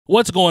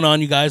What's going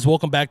on, you guys?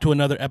 Welcome back to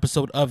another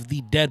episode of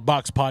the Dead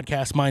Box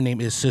Podcast. My name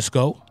is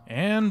Cisco.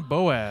 And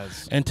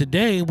Boaz. And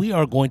today we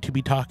are going to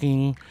be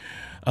talking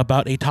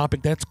about a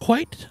topic that's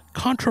quite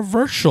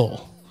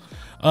controversial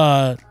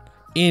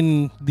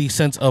in the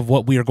sense of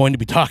what we are going to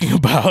be talking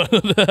about.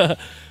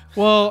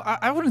 Well,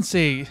 I wouldn't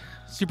say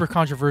super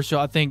controversial.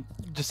 I think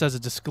just as a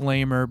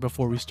disclaimer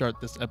before we start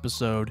this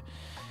episode,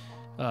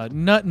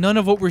 none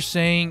of what we're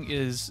saying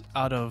is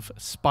out of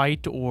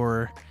spite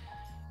or,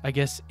 I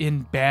guess,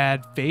 in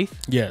bad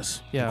faith.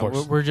 Yes. Yeah, of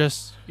course.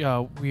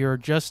 we are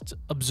just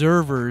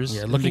observers.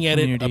 Yeah, looking at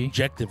it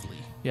objectively.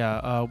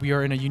 Yeah, we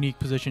are in a unique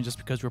position just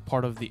because we're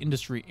part of the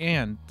industry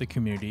and the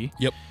community.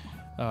 Yep.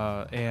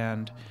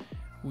 And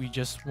we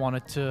just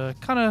wanted to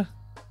kind of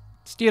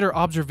state our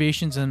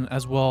observations and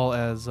as well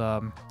as,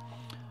 I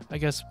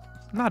guess,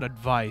 not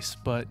advice,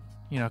 but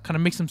kind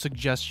of make some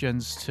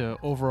suggestions to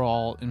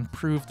overall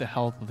improve the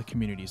health of the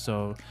community.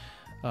 So,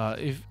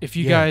 if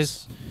you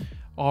guys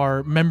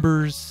are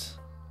members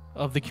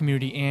of the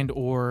community and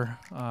or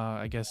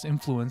I guess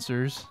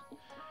influencers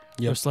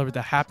or celebrities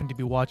that happen to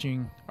be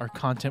watching our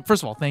content,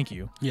 first of all, thank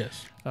you.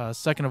 Yes.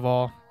 Second of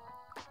all,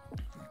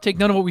 take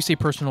none of what we say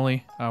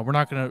personally. We're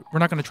not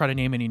gonna try to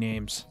name any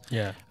names.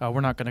 Yeah.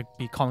 We're not gonna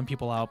be calling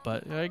people out,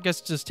 but I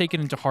guess just take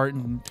it into heart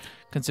and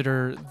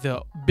consider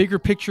the bigger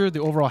picture,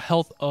 the overall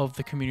health of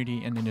the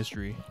community and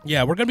industry.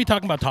 Yeah, we're gonna be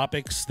talking about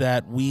topics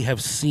that we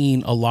have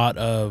seen a lot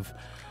of.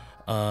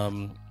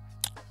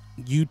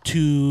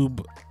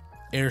 YouTube,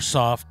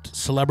 Airsoft,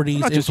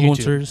 celebrities,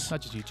 influencers.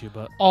 Not just YouTube,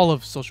 but all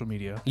of social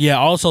media. Yeah,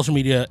 all social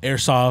media,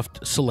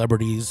 Airsoft,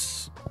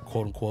 celebrities,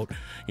 quote unquote.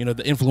 The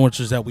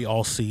influencers that we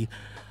all see.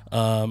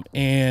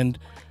 And,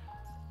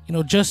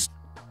 just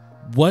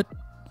what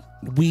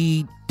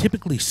we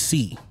typically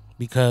see.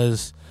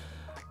 Because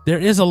there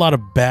is a lot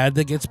of bad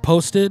that gets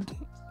posted.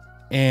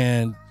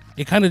 And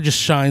it kind of just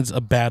shines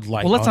a bad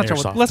light on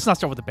Airsoft. Let's not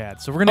start with the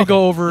bad. So we're going to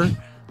go over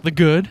the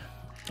good.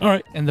 All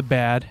right. And the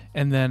bad,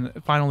 and then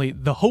finally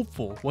the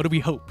hopeful. What do we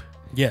hope?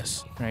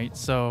 Yes. Right.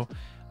 So,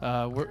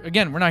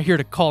 we're not here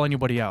to call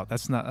anybody out.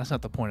 That's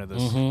not the point of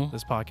this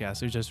this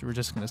podcast. We're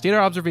just going to state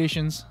our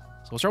observations.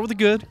 So we'll start with the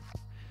good,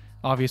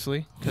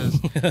 obviously,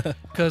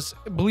 because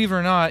believe it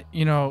or not,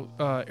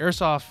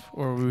 Airsoft,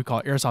 or what we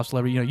call Airsoft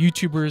celebrity,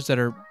 YouTubers that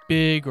are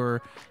big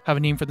or have a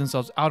name for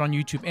themselves out on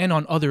YouTube and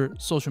on other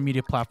social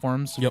media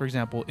platforms. For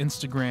example,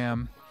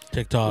 Instagram.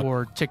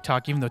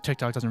 TikTok, even though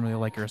TikTok doesn't really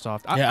like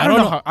Airsoft. I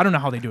don't know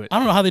how they do it. I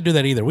don't know how they do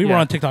that either. We were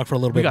on TikTok for a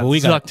little bit, but we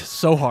got sucked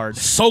so hard,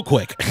 so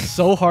quick,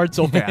 so hard,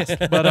 so fast.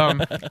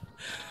 But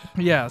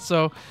yeah.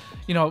 So,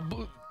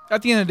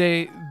 at the end of the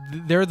day,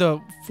 they're the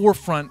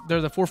forefront.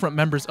 They're the forefront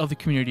members of the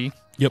community.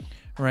 Yep.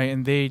 Right,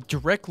 and they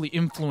directly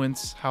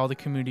influence how the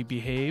community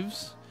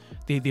behaves.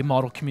 They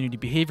model community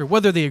behavior,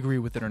 whether they agree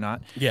with it or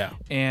not. Yeah.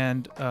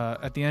 And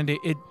at the end of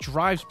the day, it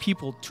drives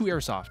people to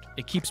Airsoft.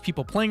 It keeps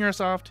people playing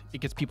Airsoft.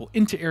 It gets people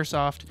into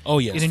Airsoft. Oh,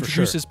 yes, it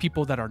introduces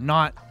people that are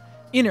not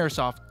in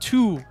Airsoft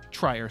to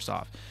try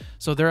Airsoft.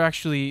 So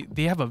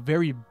they have a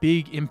very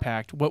big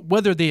impact,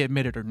 whether they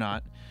admit it or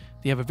not.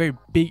 They have a very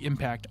big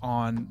impact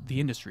on the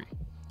industry.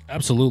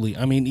 Absolutely.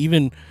 I mean,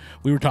 even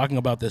we were talking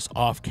about this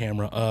off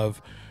camera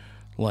of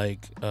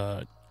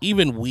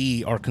even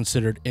we are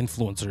considered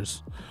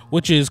influencers,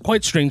 which is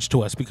quite strange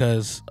to us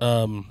because,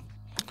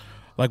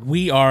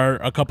 we are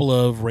a couple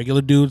of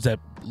regular dudes that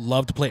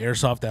love to play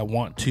Airsoft, that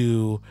want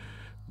to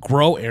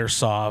grow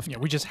Airsoft. Yeah,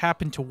 we just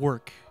happen to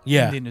work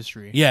in the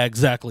industry. Yeah,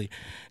 exactly.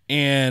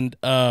 And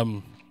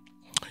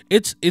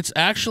it's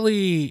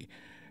actually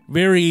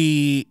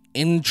very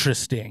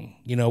interesting,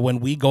 when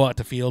we go out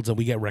to fields and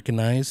we get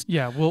recognized.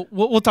 Yeah,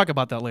 we'll talk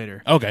about that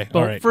later. Okay, but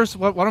all right. First,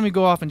 why don't we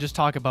go off and just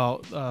talk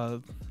about,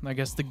 I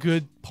guess, the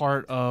good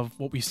part of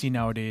what we see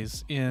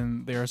nowadays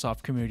in the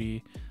Airsoft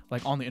community,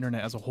 on the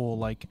internet as a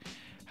whole,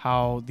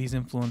 how these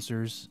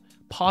influencers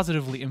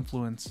positively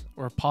influence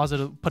or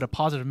put a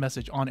positive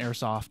message on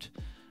Airsoft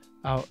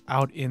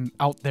out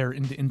there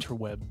in the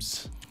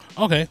interwebs.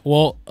 Okay,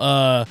 well,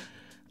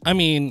 I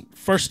mean,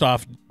 first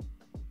off,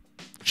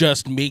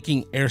 just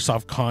making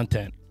Airsoft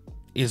content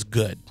is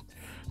good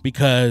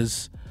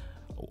because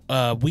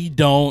we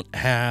don't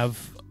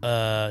have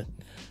a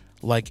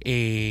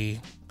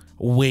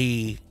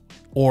way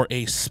or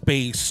a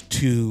space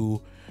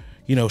to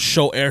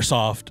show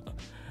Airsoft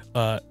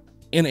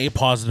in a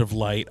positive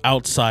light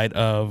outside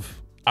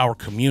of our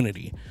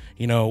community.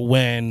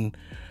 When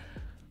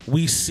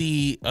we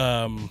see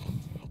YouTube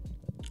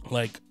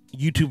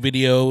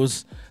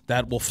videos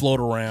that will float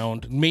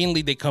around,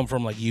 mainly they come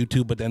from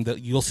YouTube, but then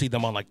you'll see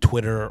them on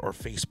Twitter or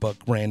Facebook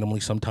randomly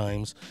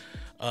sometimes.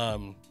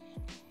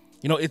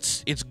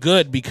 It's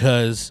good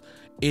because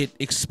it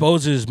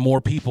exposes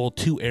more people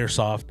to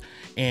Airsoft,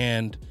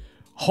 and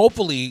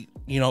hopefully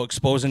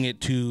exposing it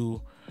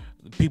to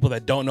people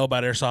that don't know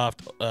about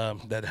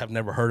Airsoft, that have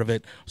never heard of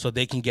it, so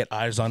they can get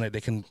eyes on it.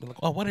 They can be like,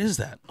 oh, what is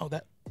that? Oh,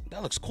 that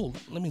looks cool.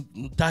 Let me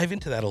dive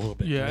into that a little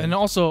bit. Yeah, and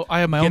also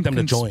I have my own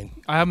to join.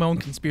 I have my own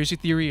conspiracy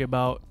theory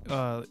about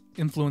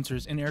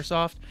influencers in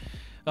Airsoft.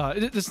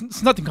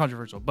 It's nothing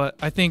controversial, but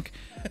I think,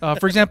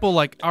 for example,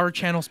 like our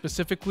channel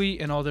specifically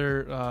and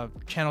other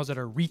channels that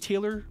are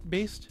retailer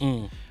based,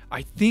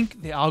 I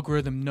think the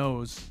algorithm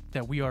knows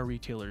that we are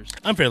retailers.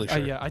 I'm fairly sure.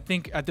 Yeah, I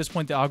think at this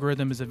point the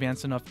algorithm is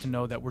advanced enough to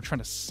know that we're trying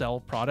to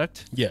sell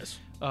product. Yes.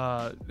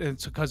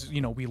 It's because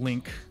we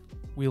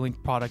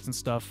link products and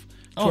stuff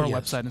to our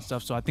website and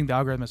stuff. So I think the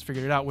algorithm has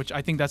figured it out, which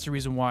I think that's the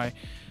reason why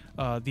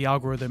the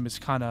algorithm is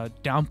kind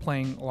of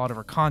downplaying a lot of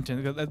our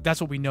content.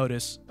 That's what we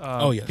notice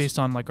based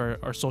on like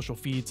our social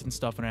feeds and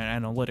stuff and our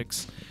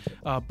analytics.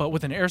 But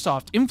with an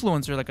Airsoft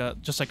influencer, like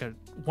a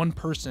one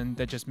person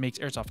that just makes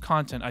Airsoft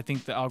content, I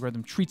think the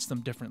algorithm treats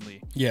them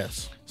differently.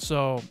 Yes.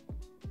 So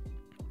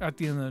at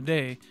the end of the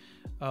day,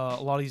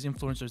 a lot of these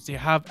influencers, they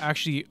have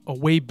actually a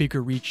way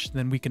bigger reach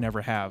than we can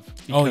ever have.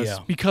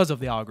 Because of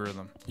the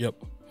algorithm. Yep.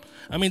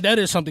 I mean, that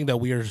is something that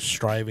we are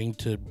striving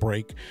to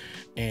break.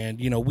 And,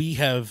 we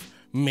have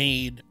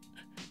made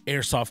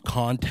Airsoft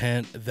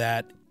content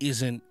that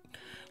isn't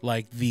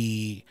like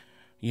the,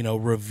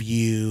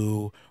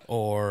 review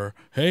or,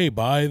 hey,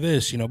 buy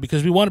this,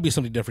 because we want to be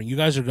something different. You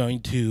guys are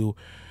going to,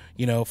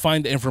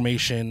 find the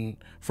information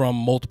from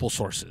multiple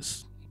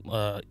sources.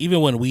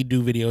 Even when we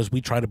do videos, we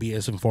try to be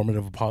as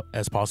informative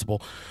as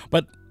possible.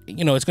 But,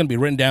 it's going to be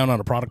written down on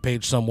a product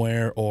page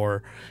somewhere,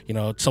 or,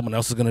 someone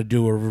else is going to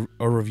do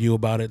a review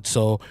about it.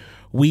 So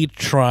we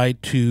try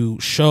to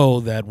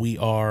show that we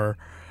are,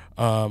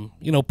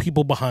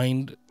 people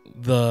behind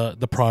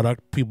the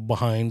product, people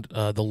behind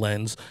the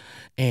lens,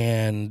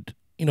 and,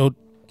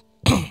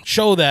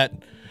 show that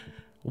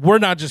we're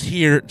not just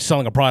here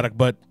selling a product,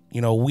 but,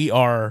 we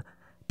are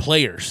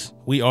players.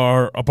 We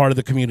are a part of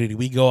the community.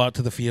 We go out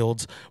to the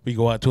fields, we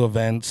go out to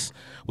events,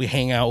 we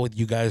hang out with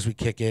you guys, we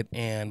kick it.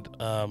 And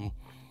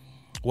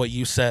what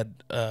you said,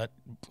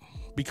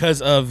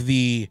 because of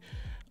the,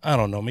 I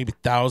don't know, maybe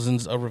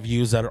thousands of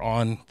reviews that are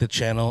on the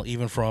channel,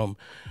 even from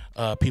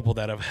people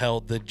that have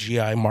held the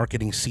GI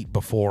marketing seat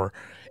before,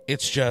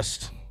 it's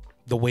just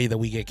the way that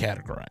we get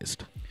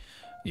categorized.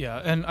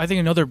 Yeah, and I think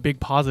another big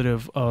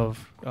positive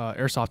of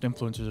Airsoft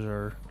influencers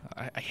are,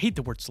 I hate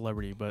the word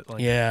celebrity, but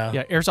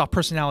Airsoft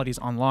personalities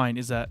online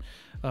is that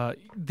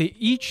they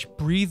each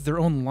breathe their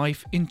own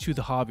life into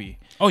the hobby.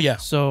 Oh yeah.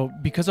 So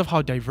because of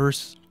how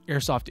diverse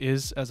Airsoft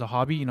is as a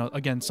hobby,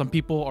 again, some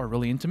people are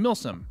really into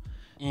milsim.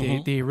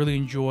 They really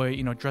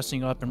enjoy,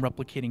 dressing up and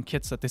replicating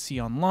kits that they see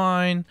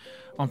online,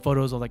 on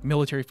photos of like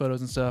military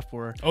photos and stuff.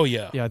 Or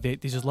they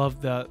just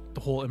love the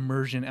whole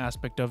immersion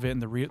aspect of it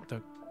and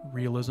the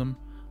realism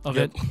of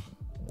it.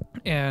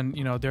 And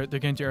they're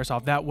getting to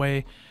Airsoft that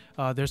way.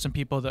 There's some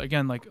people that,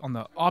 again, like on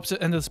the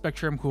opposite end of the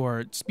spectrum, who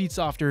are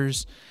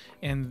speedsofters,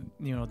 and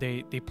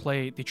they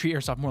treat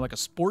Airsoft more like a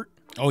sport.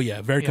 Oh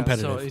yeah, very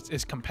competitive. So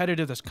it's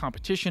competitive. There's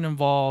competition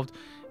involved,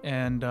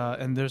 and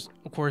there's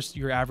of course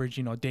your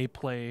average day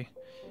play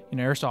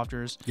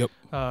Airsofters.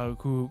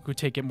 Who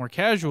take it more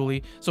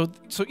casually. So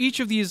each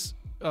of these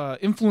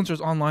influencers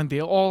online, they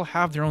all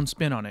have their own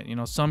spin on it.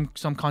 Some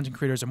content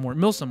creators are more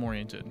milsim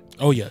oriented.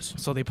 Oh yes.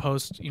 So they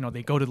post,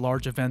 they go to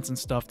large events and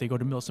stuff. They go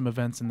to milsim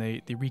events and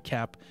they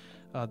recap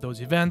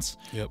those events,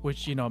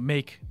 which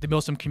make the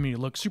milsim community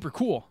look super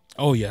cool.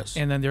 Oh yes.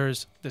 And then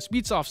there's the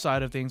Speedsoft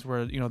side of things,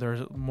 where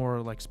there's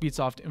more like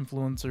Speedsoft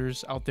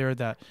influencers out there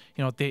that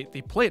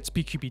they play at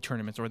SpeedQB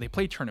tournaments, or they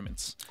play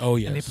tournaments. Oh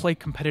yes. And they play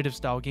competitive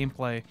style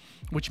gameplay,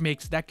 which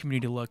makes that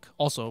community look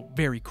also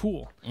very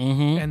cool.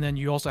 And then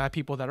you also have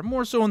people that are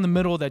more so in the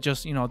middle, that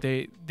just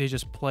they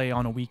just play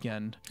on a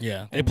weekend.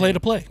 Yeah, they play to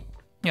play.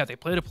 Yeah, they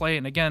play to play,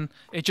 and again,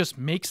 it just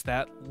makes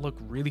that look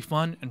really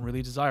fun and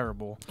really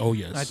desirable. Oh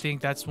yes. And I think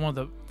that's one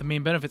of the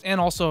main benefits.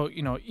 And also,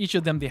 each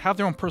of them, they have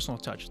their own personal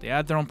touch. They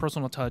add their own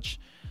personal touch,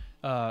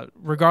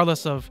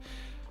 regardless of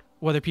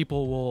whether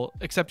people will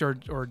accept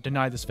or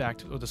deny this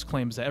fact or this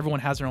claim, is that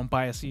everyone has their own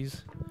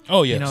biases.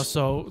 Oh yes.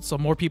 So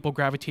more people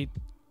gravitate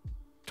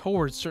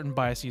towards certain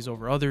biases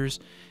over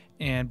others,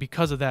 and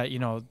because of that,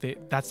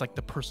 that's like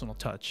the personal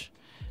touch.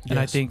 And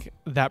I think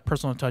that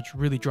personal touch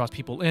really draws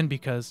people in,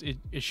 because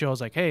it shows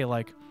like, hey,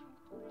 like,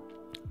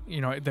 the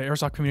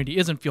Airsoft community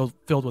isn't filled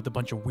with a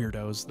bunch of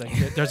weirdos.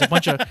 Like, there's a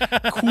bunch of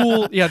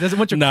cool, there's a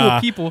bunch of cool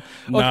people.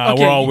 Okay,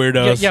 we're all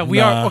weirdos. Yeah, we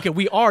are. Okay,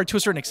 we are to a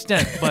certain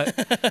extent, but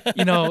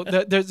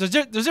there's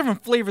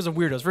different flavors of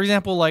weirdos. For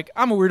example, like,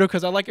 I'm a weirdo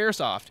because I like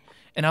Airsoft,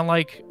 and I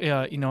like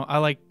I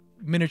like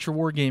miniature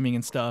wargaming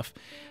and stuff.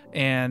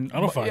 And I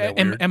don't find that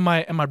weird. And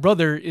my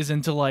brother is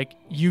into like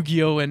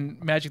Yu-Gi-Oh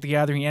and Magic the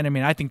Gathering anime,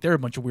 and I think they're a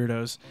bunch of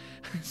weirdos.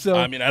 So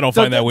I mean, I don't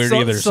find that weird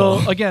either.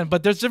 So again,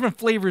 but there's different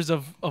flavors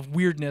of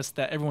weirdness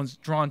that everyone's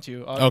drawn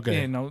to.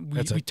 Okay,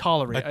 we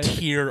tolerate a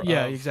tier of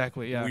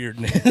exactly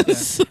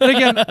weirdness.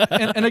 Yeah.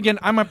 And again,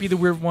 I might be the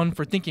weird one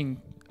for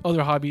thinking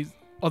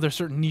other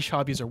certain niche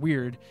hobbies are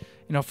weird.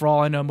 For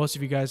all I know, most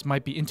of you guys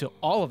might be into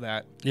all of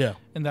that. Yeah,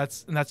 and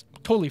that's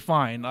totally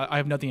fine. I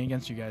have nothing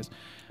against you guys,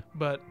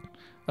 but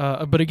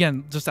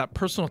again, just that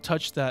personal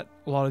touch that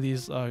a lot of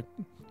these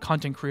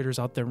content creators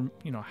out there,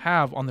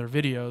 have on their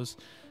videos,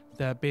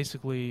 that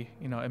basically,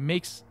 it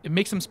makes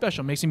them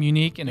special, makes them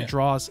unique, and it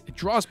draws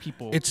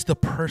people. It's the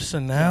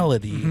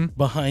personality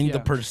behind the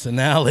Yeah.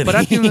 personality. But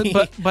at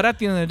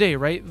the end of the day,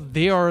 right?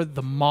 They are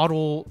the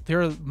model.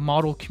 They're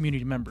model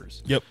community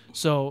members. Yep.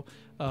 So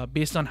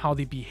based on how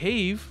they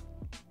behave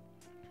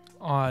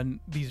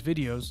on these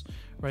videos,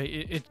 right?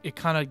 It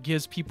kind of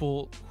gives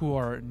people who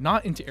are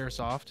not into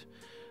airsoft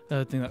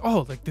thing like,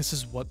 oh, like this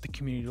is what the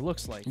community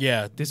looks like.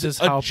 Yeah. This is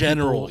a how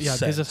general people,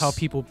 sense. this is how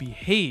people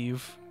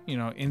behave.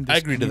 In this I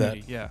agree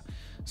community. to that. Yeah.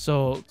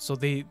 So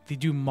they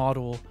do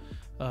model,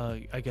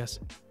 I guess,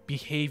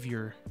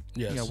 behavior.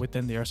 Yes.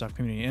 Within the airsoft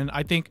community, and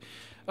I think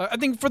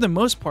for the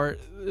most part,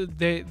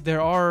 they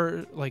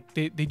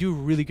do a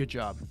really good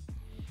job.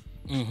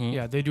 Mm-hmm.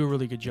 Yeah, they do a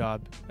really good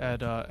job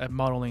at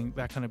modeling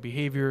that kind of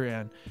behavior,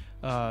 and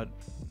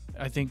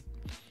I think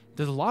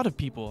there's a lot of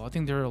people. I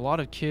think there are a lot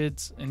of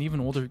kids and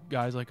even older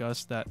guys like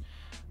us that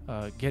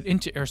get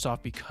into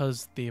airsoft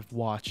because they've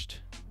watched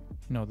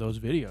those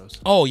videos.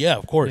 Oh yeah,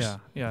 of course.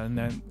 Yeah, and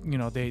then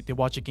they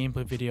watch a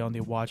gameplay video and they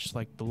watch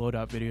like the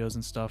loadout videos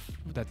and stuff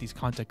that these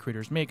content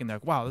creators make, and they're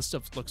like, wow, this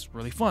stuff looks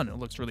really fun. It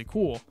looks really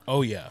cool.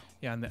 Oh yeah.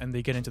 Yeah, and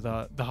they get into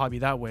the hobby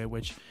that way,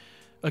 which,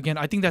 again,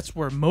 I think that's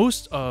where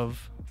most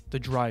of the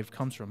drive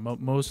comes from.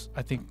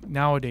 I think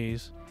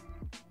nowadays,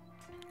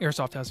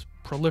 airsoft has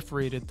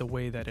proliferated the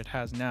way that it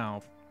has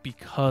now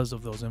because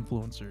of those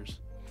influencers.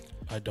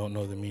 I don't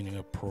know the meaning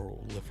of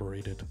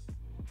proliferated.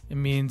 It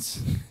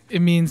means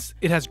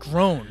it has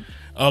grown.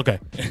 Okay.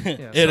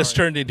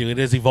 It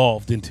has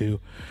evolved into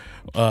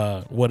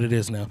what it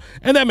is now.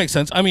 And that makes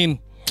sense. I mean,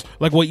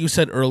 like what you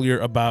said earlier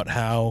about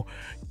how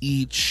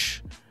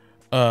each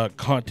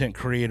content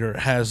creator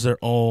has their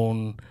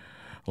own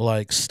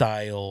like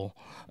style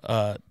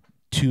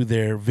to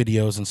their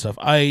videos and stuff.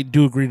 I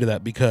do agree to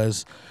that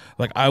because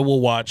like I will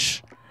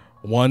watch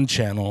one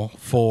channel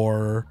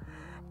for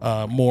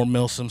more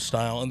Milsim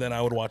style, and then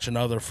I would watch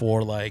another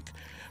for like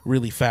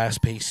really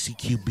fast-paced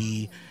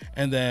CQB,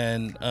 and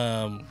then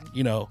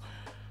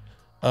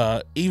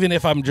even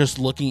if I'm just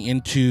looking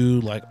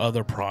into like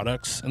other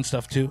products and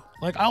stuff too,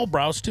 like I'll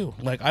browse too.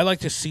 Like I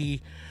like to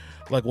see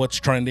like what's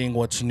trending,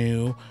 what's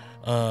new,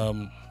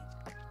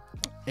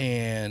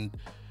 and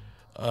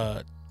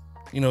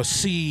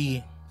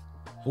see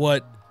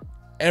what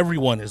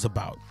everyone is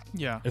about.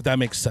 Yeah, if that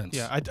makes sense.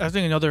 Yeah, I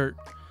think another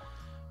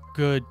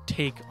good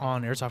take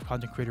on airsoft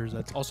content creators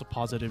that's also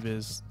positive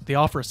is they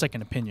offer a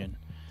second opinion.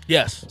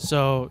 Yes.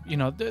 So,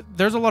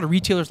 there's a lot of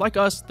retailers like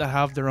us that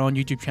have their own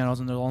YouTube channels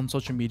and their own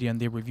social media, and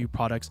they review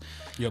products.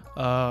 Yep.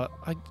 I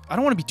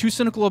don't want to be too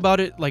cynical about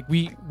it. Like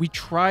we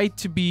try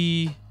to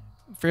be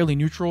fairly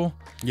neutral.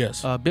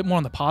 Yes. A bit more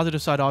on the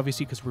positive side,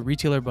 obviously, because we're a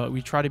retailer, but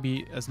we try to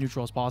be as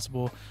neutral as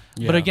possible.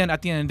 Yeah. But again,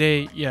 at the end of the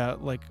day, yeah,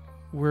 like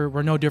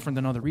we're no different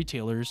than other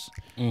retailers.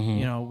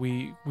 Mm-hmm.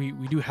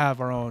 We do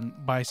have our own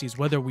biases,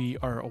 whether we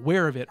are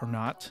aware of it or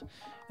not.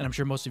 And I'm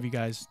sure most of you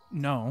guys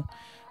know,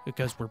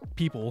 because we're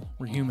people,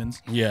 we're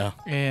humans. Yeah.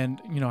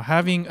 And,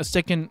 having a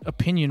second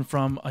opinion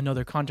from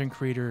another content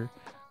creator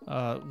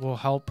will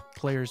help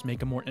players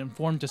make a more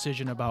informed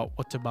decision about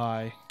what to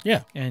buy.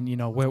 Yeah. And,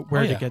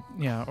 where to get,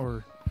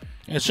 or...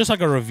 It's just like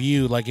a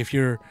review. Like if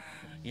you're,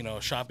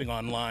 shopping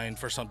online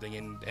for something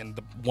and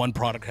the one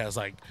product has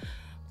like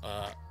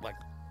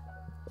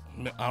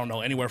I don't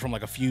know, anywhere from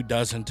like a few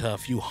dozen to a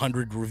few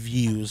hundred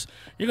reviews,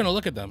 you're going to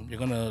look at them. You're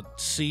going to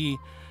see...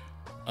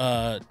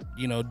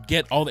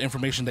 get all the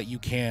information that you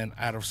can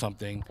out of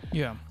something.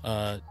 Yeah.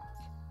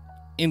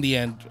 In the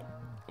end,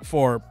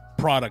 for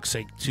product's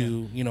sake,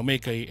 to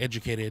make a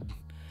educated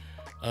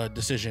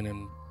decision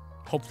and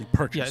hopefully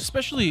purchase. Yeah,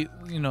 especially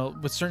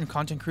with certain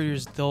content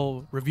creators,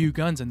 they'll review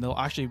guns and they'll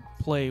actually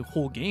play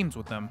whole games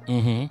with them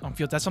on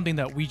field. That's something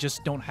that we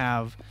just don't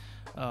have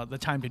the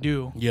time to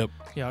do. Yep.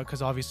 Yeah,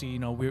 because obviously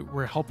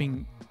we're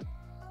helping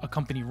a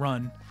company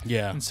run.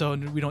 Yeah. And so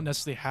we don't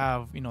necessarily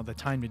have, the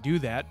time to do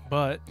that,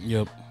 but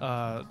yep.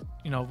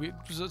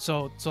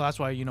 So that's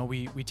why,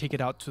 we take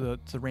it out to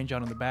the range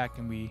out on the back,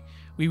 and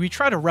we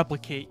try to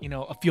replicate,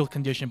 a field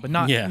condition, but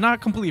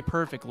not completely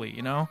perfectly,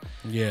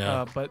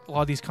 Yeah. But a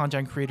lot of these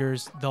content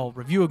creators, they'll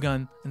review a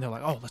gun and they're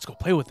like, oh, let's go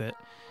play with it.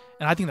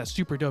 And I think that's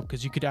super dope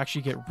because you could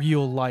actually get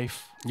real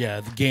life.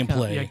 Yeah, the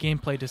gameplay.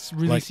 Gameplay to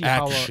really like see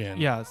action.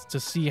 to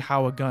see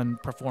how a gun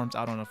performs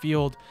out on a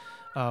field.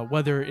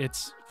 Whether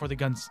it's for the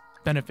gun's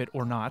benefit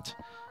or not.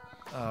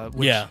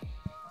 Which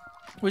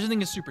I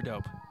think is super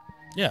dope.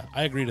 Yeah,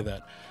 I agree to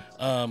that.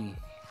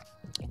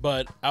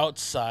 But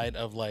outside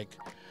of like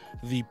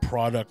the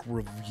product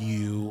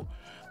review,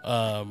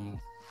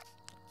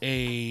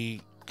 a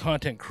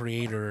content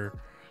creator,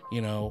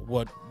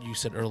 what you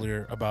said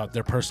earlier about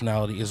their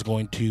personality is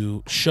going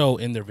to show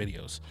in their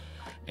videos.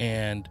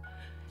 And,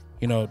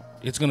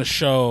 it's going to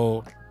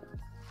show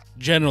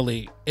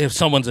generally if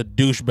someone's a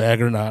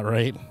douchebag or not,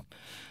 right?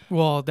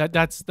 Well,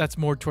 that's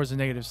more towards the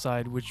negative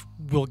side, which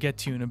we'll get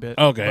to in a bit.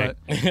 Okay.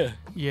 But,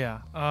 yeah.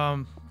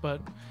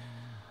 But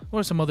what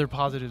are some other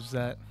positives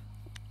that?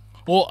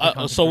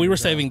 Well, so we were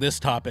saving this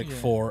topic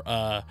for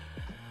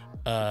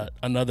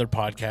another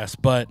podcast,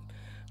 but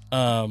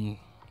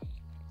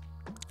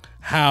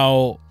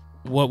how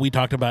what we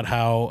talked about,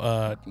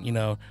 how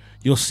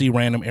you'll see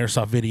random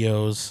airsoft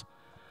videos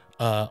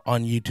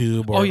on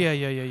YouTube or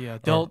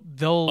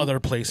They'll other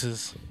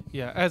places.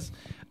 Yeah, as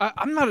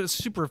I'm not a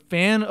super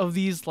fan of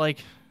these. Like,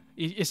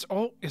 it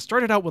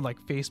started out with like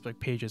Facebook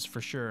pages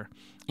for sure,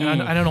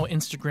 and I don't know,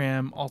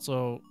 Instagram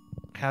also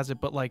has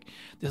it, but like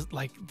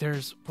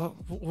there's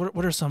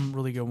what are some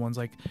really good ones?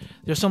 Like,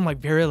 there's some like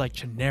very like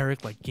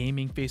generic like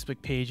gaming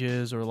Facebook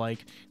pages, or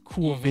like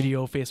cool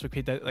video Facebook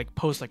page that like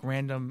post like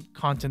random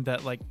content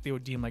that like they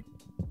would deem like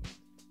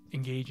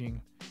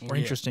engaging or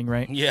interesting,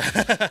 right?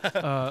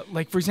 Yeah.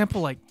 Like, for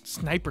example, like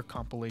sniper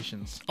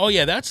compilations. Oh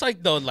yeah, that's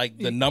like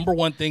the number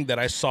one thing that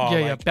I saw.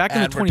 Yeah, like, back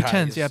in the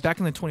 2010s. Yeah, advertised. back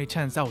in the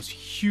 2010s, that was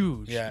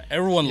huge. Yeah,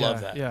 everyone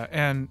loved that. Yeah,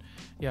 and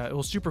yeah, it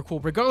was super cool,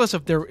 regardless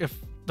if the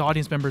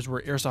audience members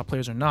were airsoft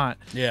players or not.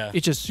 Yeah,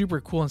 it's just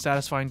super cool and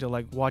satisfying to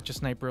like watch a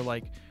sniper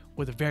like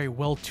with a very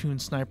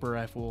well-tuned sniper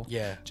rifle.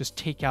 Yeah, just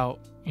take out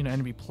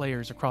enemy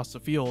players across the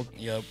field.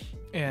 Yep.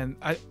 And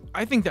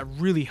I think that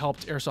really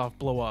helped airsoft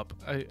blow up.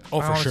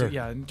 For sure.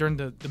 Yeah, during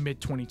the mid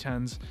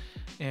 2010s,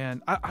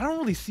 and I don't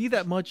really see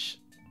that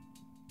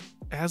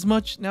as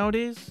much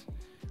nowadays.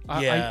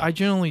 I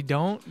generally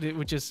don't,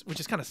 which is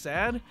kind of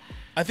sad.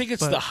 I think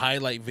it's the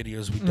highlight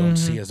videos we don't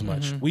see as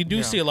much. We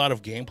do see a lot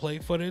of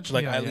gameplay footage.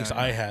 Like at least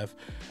I have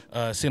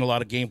seen a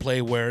lot of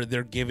gameplay where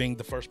they're giving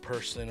the first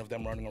person of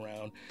them running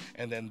around,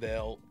 and then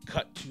they'll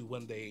cut to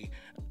when they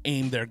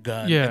aim their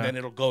gun, and then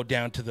it'll go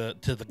down to the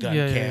gun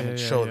cam and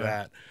show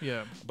that.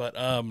 Yeah. But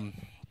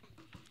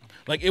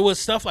like, it was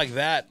stuff like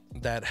that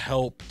that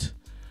helped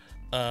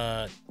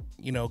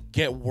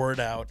get word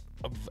out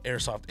of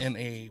airsoft in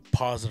a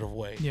positive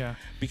way. Yeah.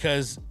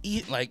 Because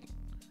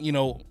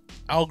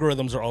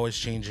algorithms are always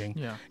changing.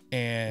 Yeah.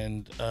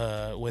 And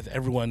with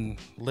everyone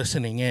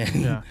listening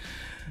in. Yeah.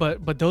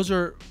 But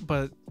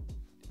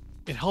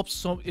it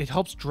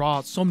helps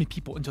draw so many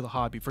people into the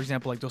hobby. For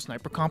example, like those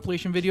sniper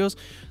compilation videos,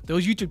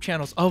 those YouTube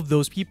channels of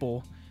those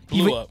people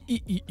blew up.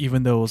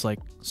 Even though it was like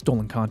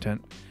stolen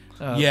content.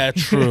 Yeah,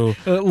 true.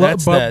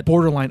 But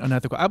borderline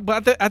unethical.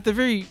 But at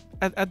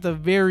the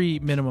very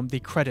minimum, they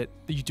credit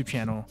the YouTube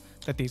channel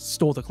that they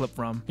stole the clip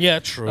from. Yeah,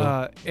 true.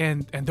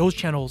 And those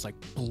channels like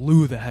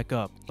blew the heck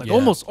up, like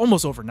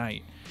almost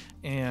overnight.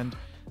 And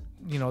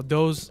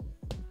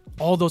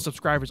all those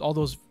subscribers, all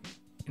those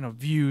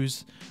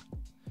views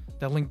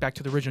that link back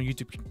to the original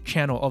YouTube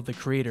channel of the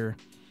creator,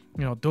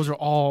 those are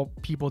all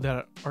people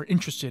that are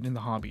interested in the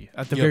hobby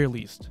at the very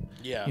least.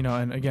 Yeah.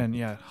 And again,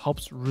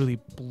 helps really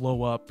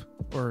blow up,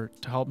 or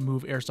to help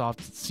move airsoft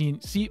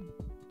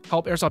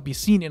help airsoft be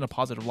seen in a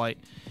positive light.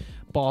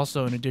 But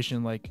also, in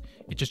addition, like,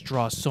 it just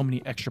draws so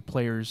many extra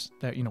players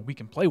that we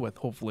can play with,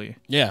 hopefully.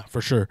 Yeah,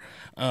 for sure.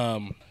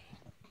 Going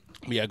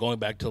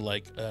back to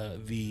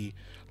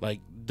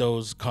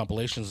those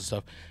compilations and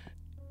stuff,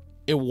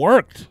 it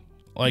worked.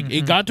 Like,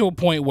 it got to a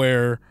point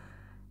where,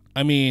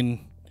 we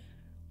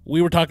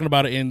were talking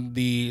about it in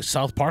the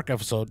South Park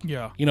episode.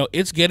 Yeah.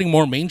 It's getting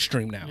more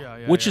mainstream now,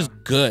 which is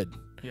good.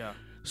 Yeah.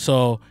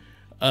 So,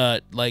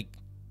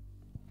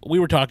 we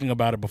were talking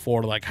about it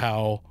before, like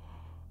how,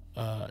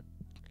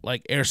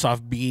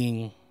 airsoft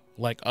being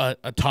like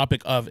a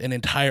topic of an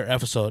entire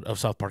episode of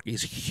South Park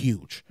is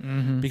huge,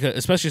 because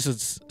especially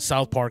since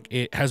South Park,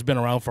 it has been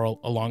around for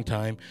a long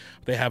time.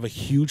 They have a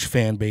huge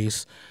fan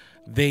base.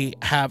 They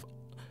have,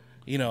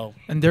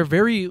 and they're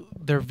very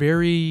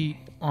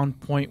on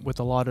point with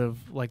a lot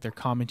of like their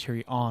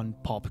commentary on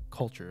pop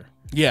culture.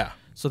 Yeah.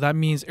 So that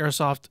means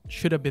airsoft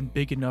should have been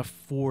big enough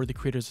for the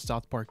creators of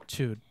South Park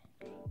to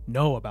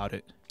know about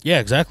it. Yeah,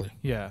 exactly.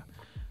 Yeah.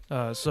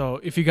 So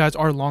if you guys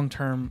are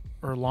long-time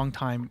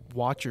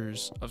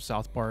watchers of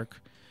South Park,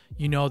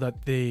 you know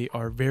that they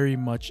are very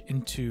much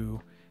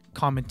into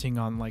commenting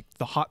on like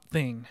the hot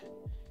thing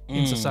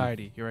in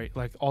society, right?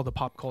 Like all the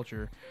pop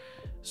culture.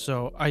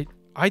 So I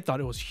thought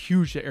it was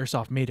huge that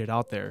airsoft made it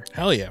out there.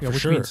 Hell yeah, for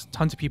which sure. means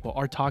tons of people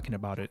are talking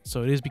about it.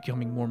 So it is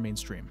becoming more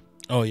mainstream.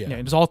 Oh yeah. And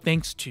it's all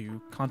thanks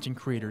to content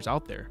creators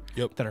out there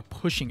that are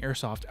pushing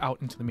airsoft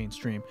out into the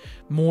mainstream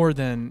more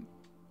than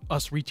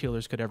us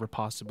retailers could ever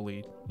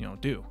possibly,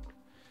 do.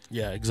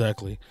 Yeah,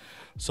 exactly.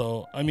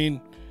 So,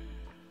 having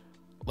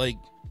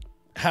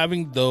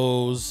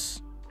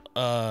those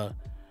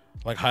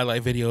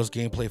highlight videos,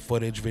 gameplay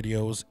footage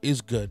videos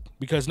is good,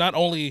 because not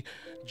only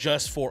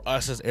just for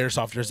us as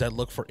airsofters that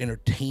look for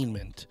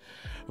entertainment,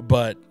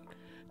 but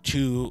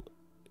to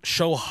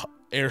show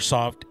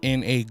airsoft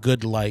in a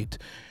good light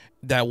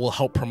that will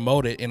help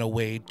promote it in a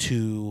way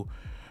to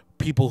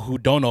people who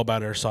don't know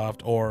about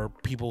airsoft, or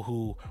people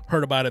who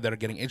heard about it that are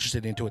getting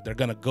interested into it. They're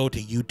gonna go to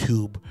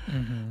YouTube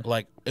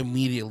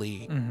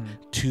immediately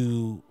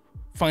to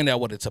find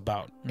out what it's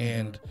about.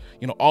 And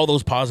all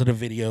those positive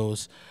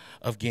videos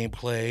of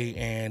gameplay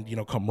and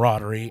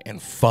camaraderie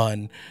and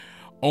fun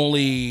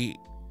only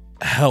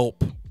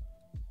help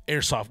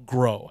airsoft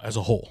grow as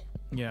a whole.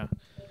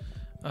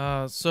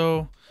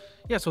 So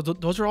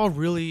those are all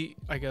really,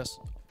 I guess,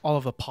 all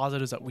of the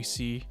positives that we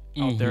see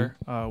out there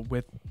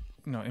with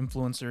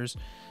influencers.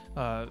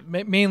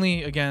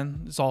 Mainly,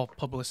 again, it's all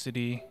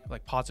publicity,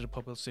 like positive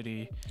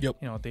publicity. Yep.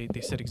 You know, they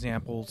set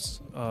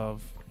examples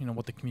of, you know,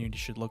 what the community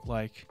should look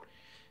like,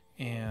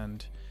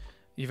 and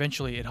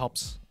eventually it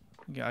helps.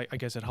 I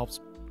guess it helps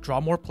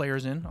draw more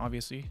players in,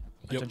 obviously,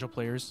 potential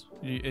players.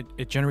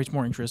 It generates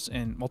more interest,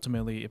 and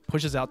ultimately it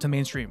pushes out to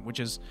mainstream,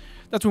 that's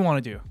what we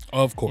want to do.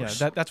 Of course.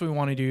 Yeah, that's what we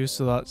want to do.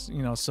 So that's,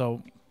 you know,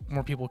 so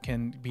more people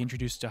can be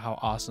introduced to how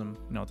awesome,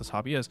 you know, this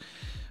hobby is.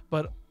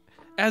 But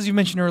as you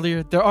mentioned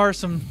earlier, there are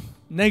some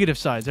negative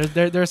sides.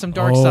 There are some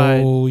dark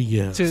side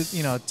to,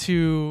 you know,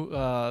 to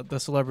the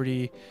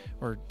celebrity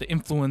or the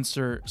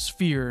influencer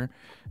sphere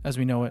as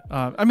we know it.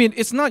 I mean,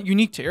 it's not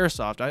unique to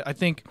Airsoft. I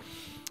think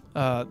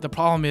the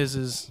problem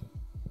is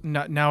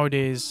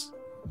nowadays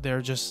there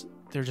are just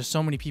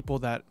so many people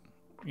that,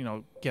 you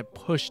know, get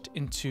pushed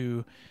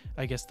into,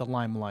 I guess, the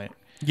limelight.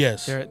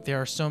 Yes.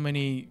 There are so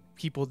many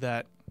people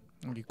that,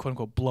 quote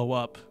unquote, blow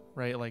up,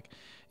 right? Like,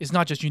 it's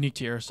not just unique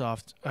to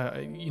Airsoft.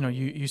 You know,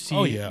 you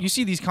see you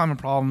see these common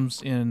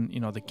problems in,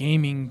 you know, the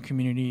gaming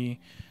community,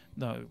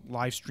 the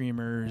live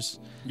streamers.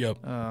 Yep.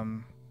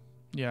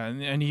 Yeah,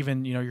 and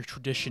even, you know, your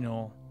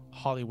traditional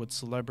Hollywood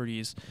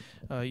celebrities.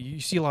 You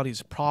see a lot of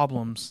these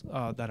problems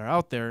that are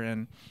out there,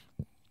 and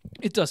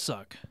it does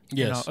suck.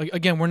 Yes. You know,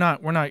 again, we're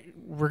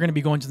going to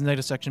be going to the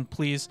negative section.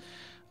 Please,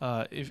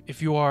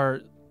 if you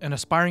are an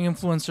aspiring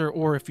influencer,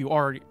 or if you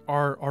are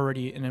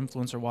already an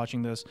influencer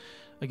watching this,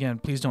 again,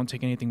 please don't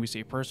take anything we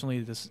say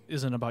personally. This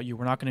isn't about you.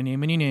 We're not going to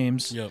name any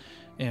names. Yep.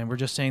 And we're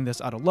just saying this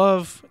out of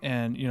love,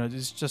 and, you know,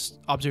 it's just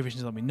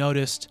observations that we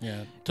noticed.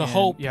 Yeah. To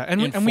hope. Yeah,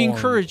 and we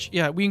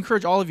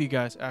encourage all of you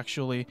guys,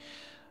 actually,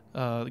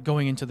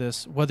 going into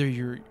this, whether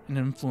you're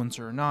an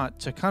influencer or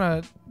not, to kind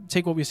of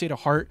take what we say to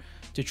heart,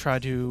 to try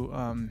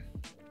to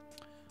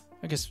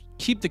I guess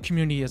keep the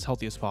community as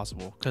healthy as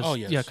possible.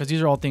 Because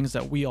these are all things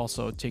that we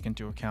also take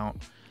into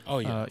account.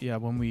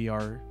 When we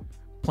are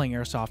playing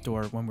Airsoft,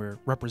 or when we're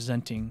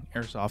representing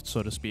Airsoft,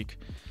 so to speak.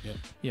 Yep.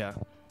 Yeah.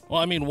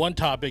 Well, I mean, one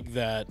topic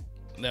that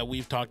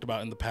we've talked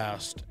about in the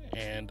past,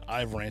 and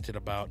I've ranted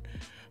about,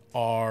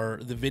 are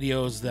the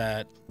videos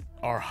that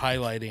are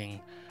highlighting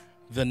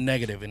the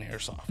negative in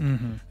Airsoft.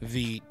 Mm-hmm.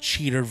 The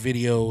cheater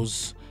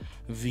videos,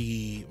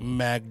 the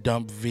mag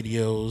dump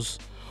videos,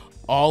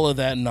 all of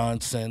that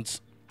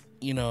nonsense.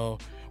 You know,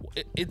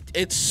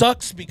 it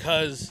sucks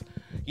because,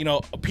 you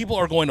know, people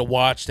are going to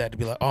watch that to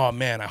be like, oh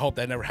man, I hope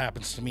that never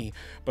happens to me.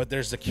 But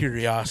there's the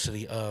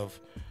curiosity of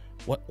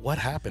what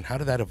happened? How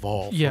did that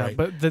evolve? Yeah, right?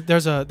 but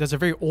there's a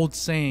very old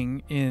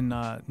saying in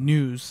the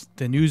news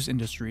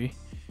industry,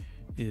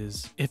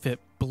 is if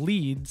it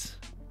bleeds,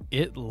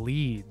 it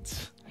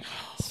leads.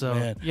 So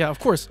Man. yeah, of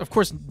course,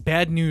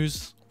 bad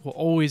news will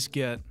always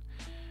get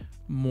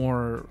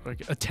more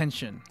like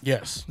attention.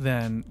 Yes.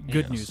 Than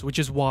good news, which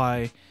is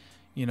why,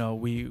 you know,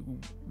 we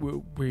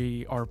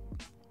are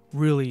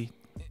really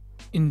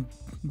in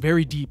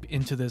very deep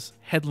into this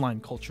headline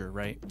culture,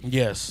 right?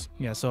 Yes.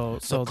 Yeah. So they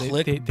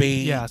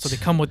clickbait. so they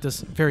come with this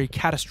very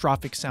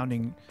catastrophic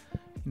sounding,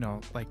 you know,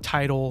 like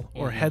title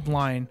or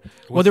headline,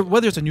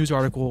 whether it's a news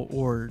article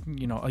or,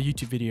 you know, a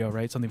YouTube video,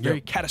 right? Something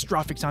very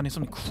catastrophic sounding,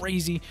 something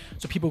crazy.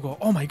 So people go,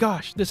 oh my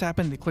gosh, this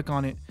happened. They click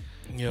on it.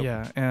 Yep.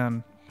 Yeah.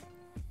 And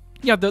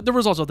yeah, the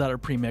results of that are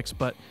pretty mixed,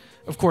 but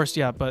of course,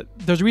 yeah. But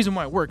there's a reason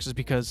why it works, is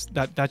because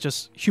that's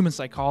just human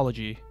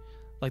psychology.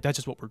 Like, that's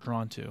just what we're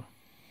drawn to.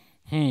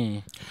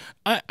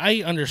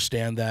 I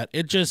understand that.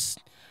 It just,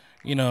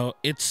 you know,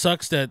 it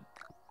sucks that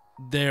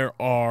there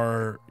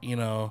are, you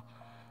know,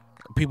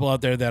 people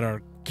out there that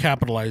are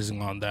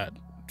capitalizing on that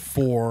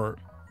for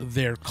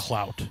their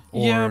clout.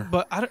 Yeah,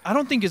 but I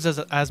don't think it's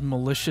as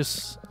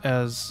malicious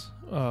as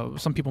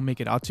some people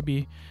make it out to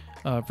be.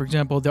 For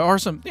example, there are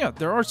some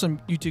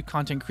YouTube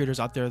content creators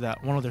out there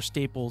that one of their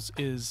staples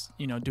is,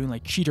 you know, doing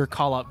like cheater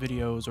call out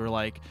videos, or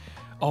like,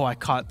 oh, I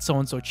caught so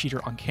and so cheater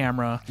on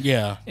camera.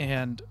 Yeah.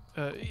 And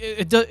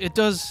it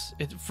does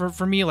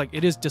for me, like,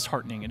 it is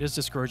disheartening. It is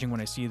discouraging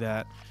when I see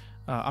that.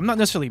 I'm not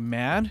necessarily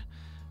mad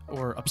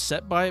or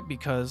upset by it,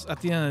 because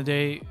at the end of the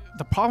day,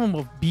 the problem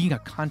with being a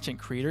content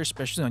creator,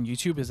 especially on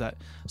YouTube, is that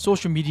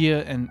social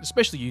media, and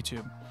especially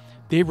YouTube,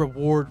 they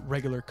reward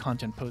regular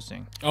content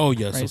posting. Oh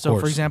yes, right? Of so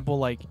course. For example,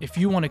 like, if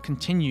you want to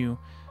continue,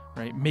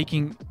 right,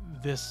 making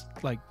this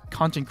like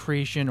content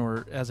creation,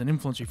 or as an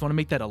influencer, if you want to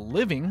make that a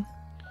living,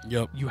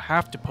 you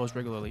have to post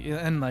regularly.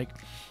 And like,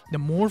 the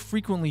more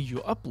frequently you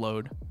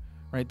upload,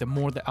 right, the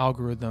more the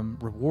algorithm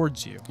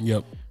rewards you.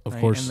 Yep, of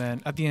right? course. And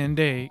then at the end of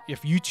the day,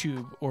 if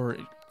YouTube or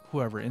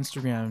whoever,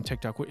 Instagram,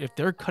 TikTok, if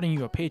they're cutting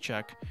you a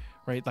paycheck,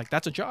 right, like,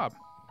 that's a job.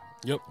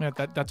 Yep. Yeah,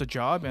 that's a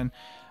job. And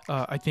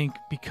I think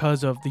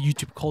because of the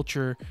YouTube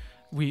culture,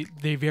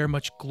 they very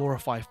much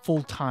glorify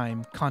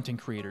full-time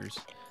content creators.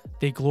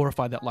 They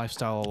glorify that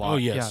lifestyle a lot. Oh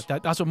yes. Yeah,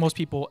 that's what most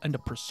people end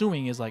up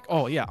pursuing, is like,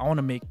 oh yeah, I want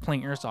to make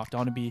playing Airsoft. I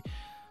want to be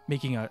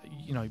making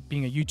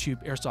being a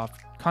YouTube Airsoft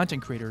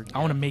content creator. I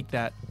want to make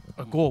that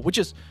a goal, which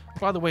is,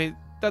 by the way,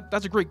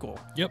 that's a great goal.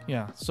 Yep.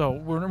 Yeah. So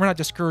we're not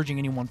discouraging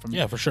anyone from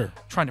for sure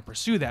trying to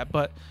pursue that,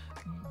 but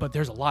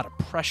there's a lot of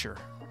pressure.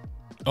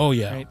 Oh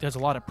yeah. Right? There's a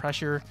lot of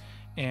pressure,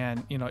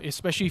 And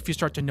especially if you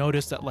start to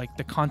notice that like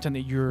the content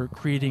that you're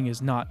creating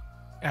is not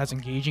as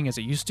engaging as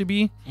it used to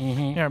be.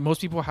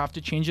 Most people have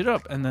to change it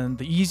up. And then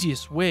the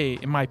easiest way,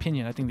 in my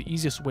opinion, I think the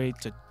easiest way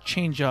to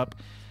change up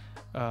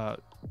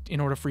in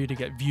order for you to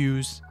get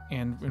views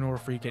and in order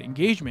for you to get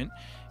engagement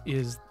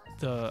is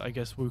I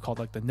guess what we call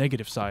like the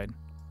negative side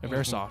of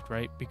Airsoft,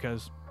 right?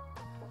 Because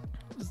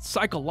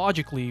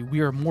psychologically we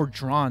are more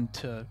drawn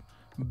to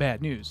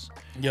bad news.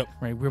 Yep.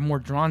 Right. We're more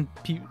drawn.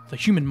 The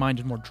human mind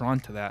is more drawn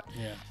to that.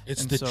 Yeah.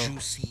 It's And the so-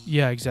 juicy.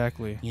 Yeah.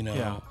 Exactly.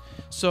 Yeah.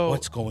 So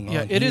What's going on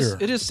Yeah. It is. here?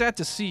 It is sad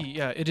to see.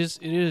 Yeah. It is.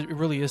 It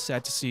really is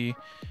sad to see.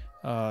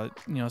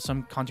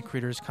 Some content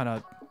creators kind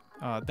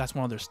of. That's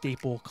one of their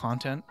staple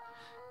content,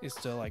 is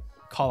to like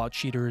call out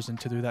cheaters and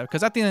to do that.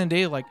 Because at the end of the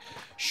day, like,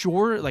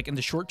 sure, like in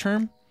the short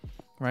term,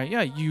 right?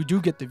 Yeah, you do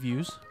get the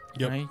views.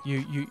 Yep. Right.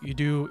 You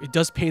do. It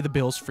does pay the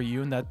bills for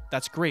you, and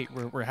that's great.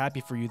 We're happy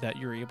for you that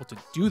you're able to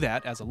do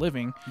that as a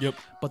living. Yep.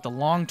 But the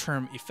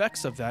long-term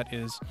effects of that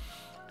is,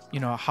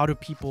 how do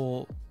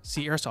people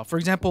see Airsoft? For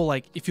example,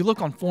 like if you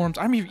look on forums,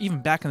 I mean,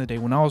 even back in the day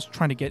when I was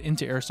trying to get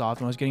into Airsoft,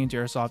 when I was getting into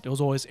Airsoft, it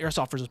was always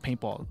Airsoft versus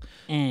paintball.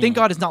 Thank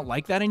God it's not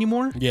like that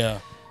anymore. Yeah.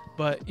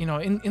 But,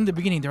 in the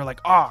beginning, they're like,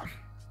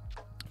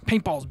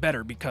 paintball's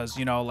better because,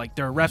 like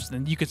there are refs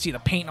and you could see the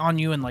paint on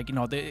you and like,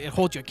 it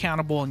holds you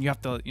accountable and you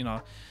have to,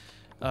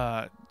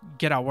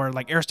 get out where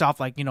like Airsoft,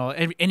 like,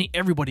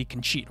 everybody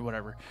can cheat or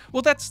whatever.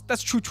 Well,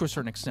 that's true to a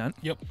certain extent.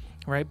 Yep.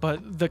 Right.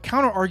 But the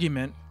counter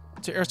argument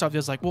to Airsoft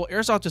is like, well,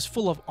 Airsoft is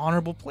full of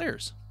honorable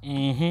players.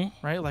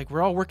 Right. Like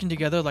we're all working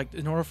together. Like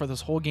in order for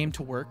this whole game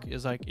to work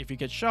is like, if you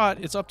get shot,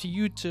 it's up to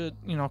you to,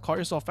 call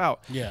yourself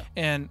out. Yeah.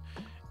 And,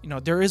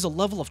 there is a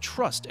level of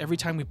trust every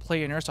time we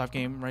play an Airsoft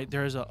game, right?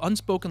 There is an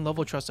unspoken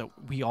level of trust that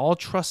we all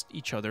trust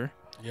each other.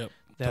 Yep.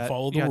 That, to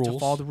follow the rules. To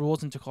follow the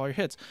rules and to call your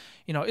hits.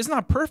 It's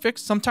not perfect.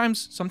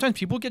 Sometimes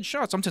people get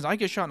shot. Sometimes I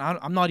get shot and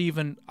I'm not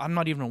even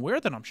aware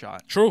that I'm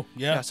shot. True.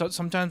 Yeah. So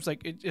sometimes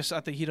like it's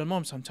at the heat of the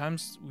moment.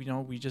 Sometimes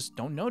we just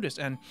don't notice.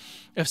 And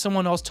if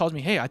someone else tells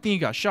me, hey, I think you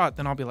got shot,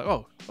 then I'll be like,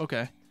 oh,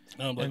 okay.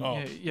 And I'm like,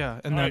 And, yeah.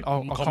 And All then right,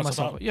 I'll call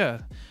myself out. yeah.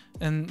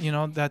 And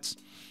that's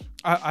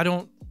I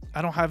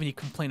don't have any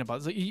complaint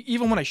about it. Like,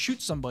 even when I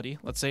shoot somebody,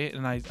 let's say,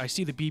 and I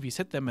see the BBs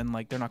hit them and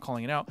like they're not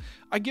calling it out,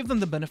 I give them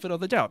the benefit of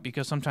the doubt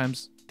because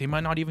sometimes they might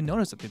not even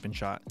notice that they've been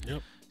shot.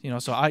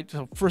 Yep.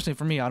 So first thing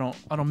for me, I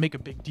don't make a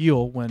big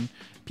deal when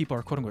people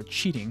are quote unquote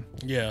cheating.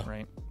 Yeah.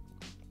 Right.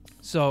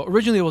 So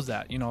originally it was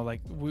that,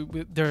 like we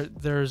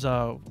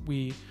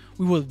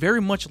would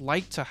very much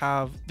like to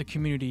have the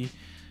community,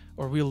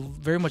 or we'll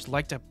very much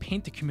like to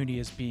paint the community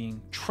as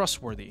being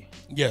trustworthy.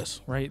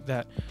 Yes. Right?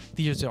 That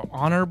these are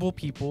honorable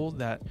people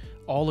that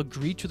all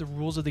agree to the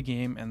rules of the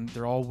game and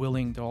they're all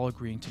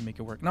agreeing to make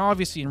it work. Now,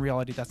 obviously, in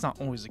reality, that's not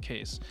always the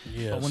case.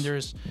 Yes. But when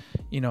there's,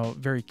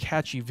 very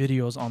catchy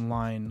videos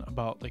online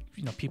about like,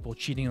 people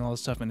cheating and all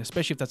this stuff, and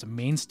especially if that's a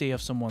mainstay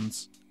of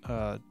someone's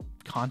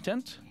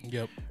content.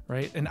 Yep.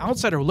 Right? An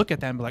outsider will look at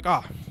that and be like,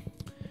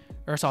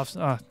 Airsoft's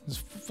is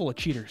full of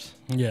cheaters.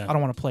 Yeah. I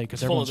don't want to play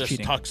because full of everyone's this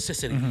cheating.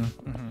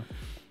 toxicity.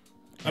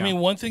 I mean,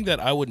 one thing that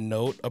I would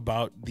note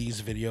about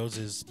these videos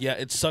is,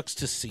 it sucks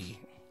to see.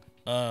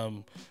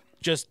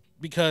 Just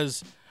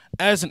because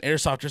as an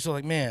Airsofter, it's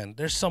like, man,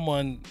 there's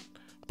someone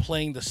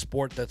playing the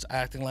sport that's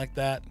acting like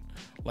that.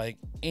 Like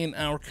in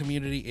our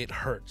community, it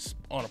hurts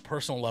on a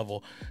personal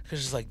level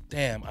because it's like,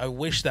 damn, I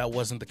wish that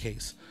wasn't the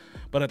case.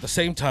 But at the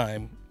same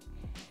time,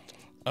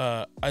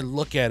 I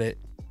look at it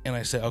and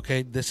I say,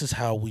 okay, this is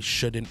how we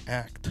shouldn't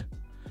act.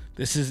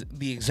 This is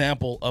the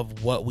example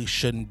of what we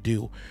shouldn't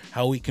do,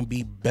 how we can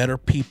be better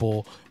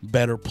people,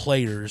 better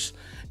players,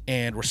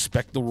 and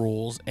respect the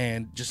rules.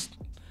 And just,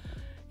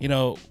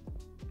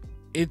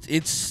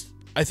 it's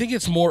I think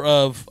it's more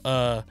of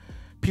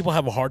people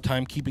have a hard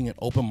time keeping an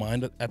open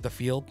mind at the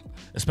field,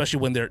 especially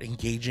when they're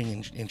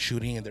engaging in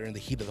shooting and they're in the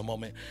heat of the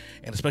moment,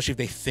 and especially if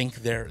they think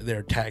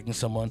they're tagging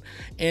someone.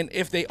 And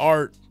if they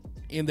are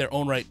in their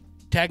own right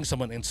tagging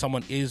someone and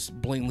someone is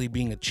blatantly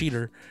being a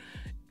cheater,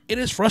 it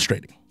is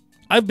frustrating.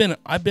 I've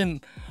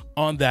been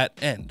on that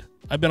end.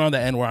 I've been on the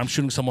end where I'm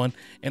shooting someone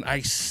and I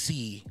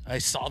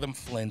saw them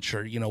flinch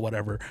or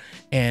whatever,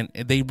 and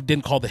they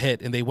didn't call the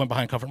hit and they went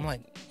behind cover. I'm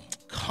like,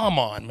 come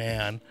on,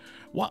 man,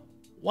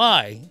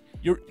 why?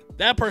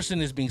 That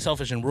person is being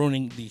selfish and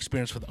ruining the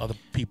experience for the other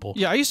people.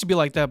 Yeah, I used to be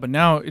like that, but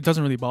now it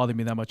doesn't really bother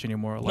me that much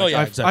anymore. Like,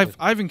 exactly.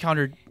 I've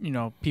encountered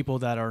people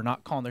that are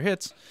not calling their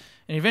hits,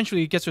 and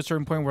eventually it gets to a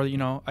certain point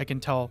where I can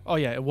tell, oh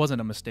yeah, it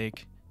wasn't a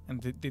mistake.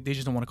 And they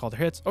just don't want to call their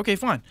hits. Okay,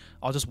 fine.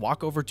 I'll just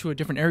walk over to a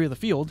different area of the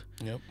field,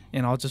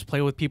 and I'll just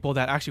play with people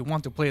that actually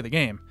want to play the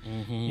game.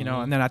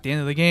 And then at the end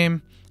of the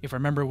game, if I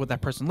remember what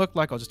that person looked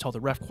like, I'll just tell the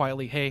ref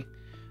quietly, hey,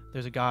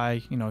 there's a guy,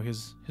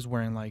 he's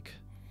wearing like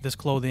this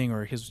clothing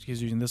or he's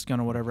using this gun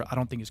or whatever. I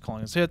don't think he's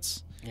calling his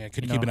hits. Yeah,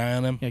 could you keep an eye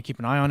on him? Yeah, keep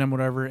an eye on him,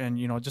 whatever. And,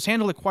 just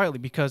handle it quietly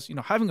because,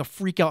 having a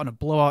freak out and a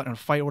blowout and a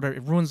fight, whatever,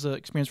 it ruins the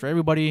experience for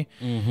everybody.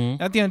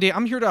 At the end of the day,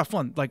 I'm here to have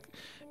fun. Like,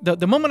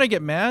 the moment I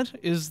get mad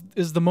is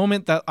the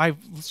moment that I've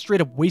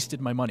straight up wasted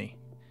my money.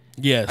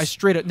 Yes. I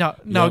straight up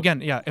now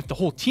again, yeah. If the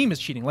whole team is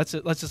cheating, let's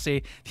just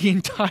say the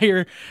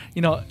entire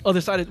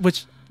other side,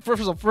 which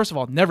first of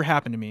all never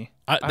happened to me.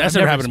 That's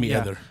never happened to me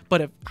either.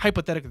 But if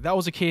hypothetically that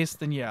was the case,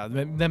 then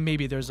then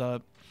maybe there's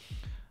a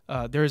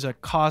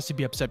cause to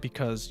be upset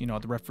because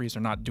the referees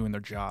are not doing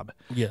their job.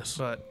 Yes.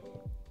 But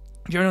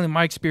generally, in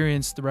my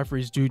experience, the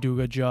referees do a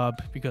good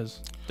job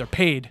because they're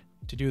paid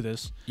to do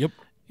this. Yep.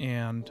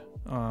 And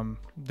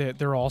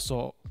they're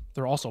also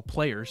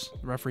players.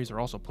 The referees are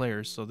also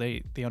players, so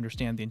they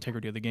understand the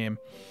integrity of the game.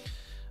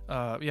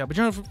 But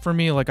generally for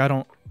me, like I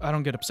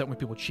don't get upset when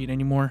people cheat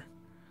anymore.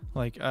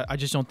 Like I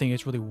just don't think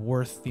it's really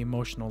worth the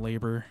emotional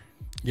labor.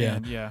 Yeah.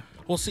 And, yeah.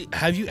 Well, see,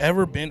 have you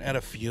ever been at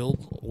a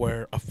field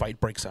where a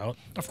fight breaks out?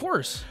 Of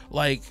course.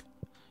 Like,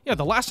 yeah,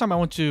 the last time I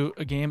went to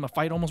a game, a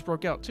fight almost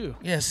broke out too.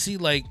 Yeah. See,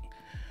 like,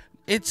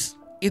 it's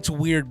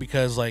weird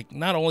because like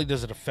not only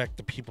does it affect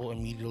the people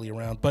immediately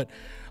around, but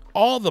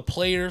all the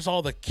players,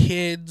 all the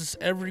kids,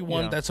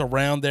 everyone that's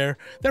around there,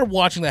 they're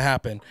watching that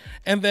happen.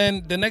 And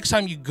then the next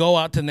time you go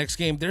out to the next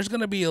game, there's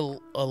gonna be a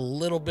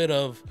little bit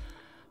of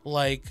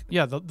like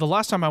the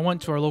last time I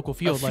went to our local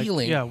field,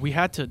 we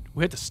had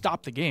to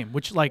stop the game,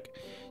 which like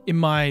in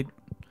my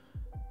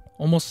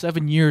almost 8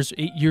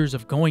 years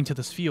of going to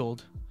this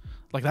field,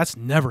 like that's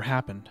never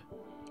happened.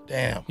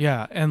 Damn.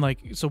 Yeah, and like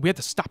so we had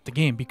to stop the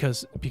game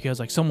because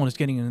like someone is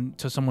getting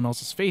into someone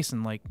else's face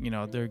and like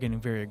they're getting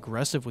very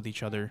aggressive with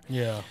each other.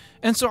 Yeah.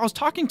 And so I was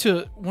talking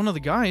to one of the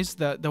guys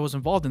that was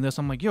involved in this.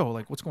 I'm like, yo,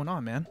 like what's going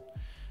on, man?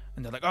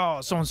 And they're like,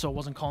 oh, so and so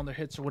wasn't calling their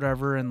hits or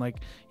whatever, and like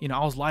I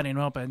was lighting him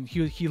up, and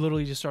he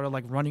literally just started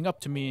like running up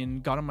to me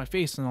and got in my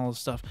face and all this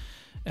stuff.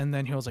 And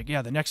then he was like,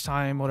 yeah, the next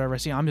time whatever I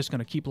see, I'm just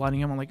gonna keep lighting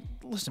him. I'm like,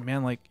 listen,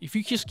 man, like if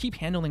you just keep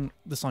handling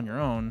this on your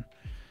own,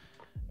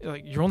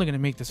 like you're only gonna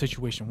make the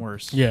situation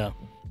worse. Yeah.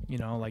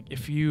 Like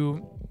if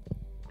you,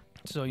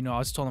 so I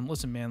was told him,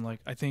 listen, man,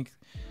 like I think,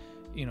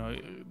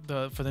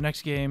 for the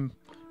next game,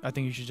 I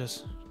think you should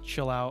just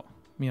chill out.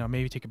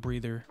 Maybe take a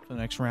breather for the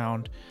next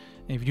round.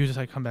 And if you do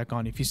decide to come back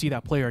on, if you see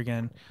that player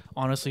again,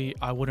 honestly,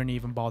 I wouldn't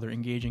even bother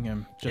engaging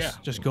him.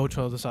 Just go to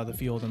the other side of the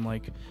field and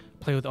like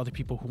play with other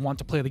people who want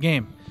to play the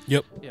game.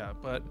 Yep. Yeah,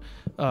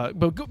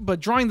 but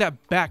drawing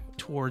that back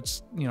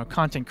towards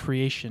content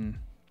creation,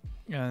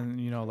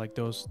 and like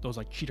those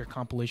like cheater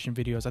compilation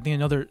videos. I think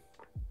another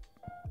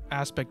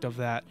aspect of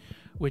that,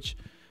 which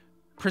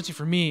principally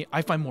for me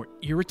I find more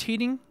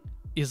irritating,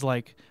 is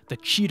like the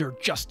cheater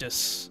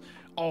justice.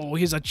 Oh,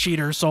 he's a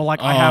cheater, so like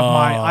I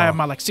have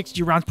my like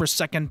 60 rounds per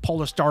second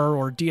Polar Star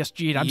or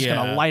DSG, and I'm just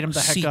gonna light him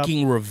the heck up.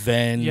 Seeking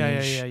revenge.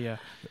 Yeah.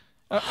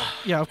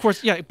 Yeah, of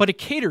course. Yeah, but it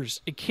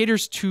caters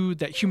to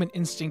that human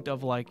instinct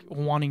of like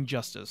wanting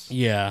justice.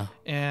 Yeah,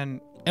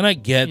 and I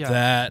get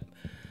that,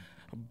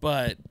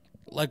 but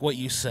like what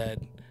you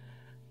said,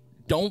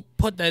 don't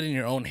put that in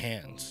your own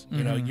hands.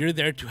 You're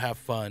there to have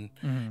fun,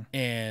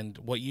 and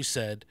what you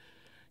said,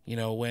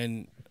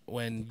 when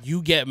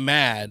you get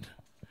mad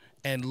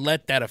and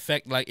let that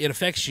affect, like it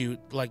affects you,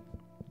 like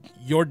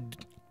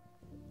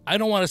I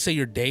don't want to say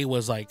your day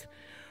was like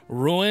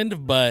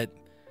ruined, but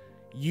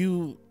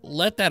you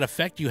let that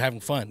affect you having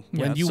fun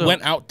when you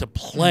went out to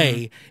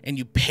play and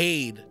you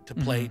paid to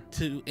play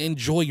to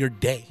enjoy your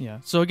day. Yeah.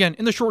 So again,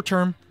 in the short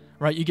term,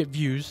 right, you get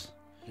views.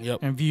 Yep.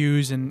 And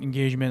views and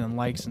engagement and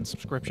likes and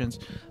subscriptions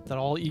that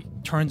all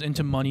turns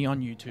into money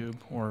on YouTube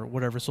or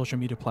whatever social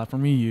media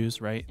platform you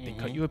use, right? They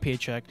cut you a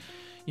paycheck,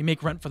 you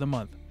make rent for the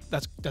month.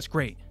 That's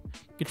great.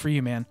 Good for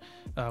you, man.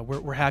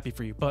 We're happy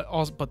for you. But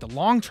the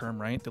long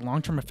term, right? The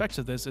long term effects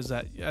of this is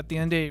that at the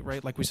end of the day,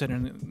 right, like we said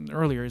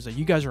earlier, is that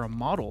you guys are a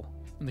model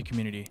in the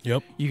community.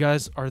 Yep. You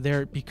guys are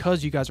there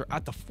because you guys are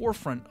at the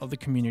forefront of the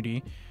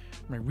community,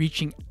 right,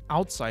 reaching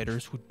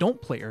outsiders who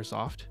don't play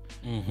Airsoft,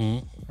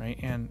 right,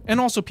 and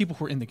also people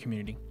who are in the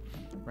community,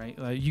 right.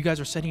 You guys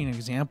are setting an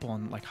example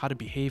on like how to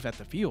behave at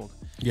the field.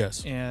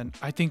 Yes. And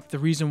I think the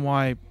reason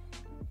why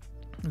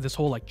this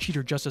whole like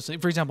cheater justice,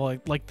 for example,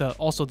 like the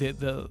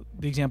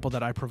example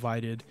that I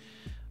provided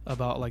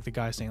about like the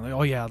guy saying like,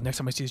 oh yeah, next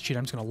time I see this cheater,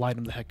 I'm just gonna light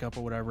him the heck up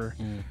or whatever,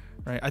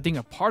 right. I think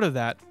a part of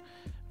that,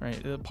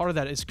 right, part of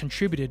that is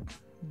contributed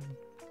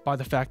by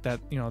the fact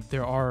that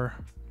there are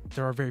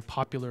very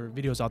popular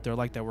videos out there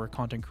like that where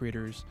content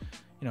creators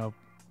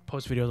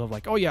post videos of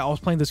like, oh yeah, I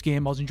was playing this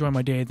game, I was enjoying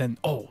my day, then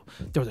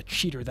there was a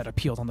cheater that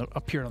appeared on the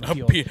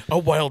field. A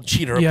wild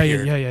cheater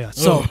appeared. Yeah.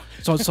 So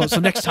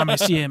next time I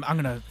see him, I'm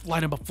gonna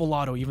light him up full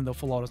auto, even though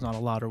full auto is not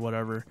allowed or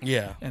whatever.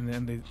 Yeah. And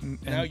then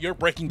now you're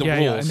breaking the rules.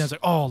 Yeah. And there's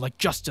like, oh, like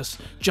justice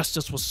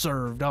was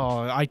served.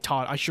 Oh,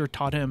 I sure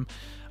taught him.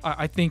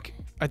 I think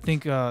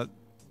that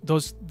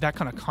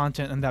kind of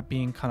content and that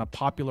being kind of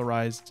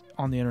popularized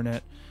on the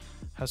internet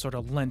has sort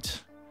of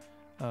lent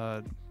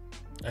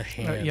a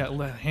hand.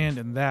 A hand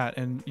in that,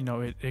 and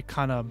it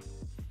kind of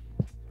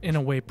in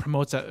a way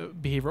promotes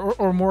that behavior,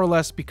 or more or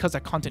less because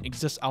that content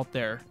exists out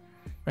there,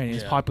 right? And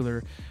it's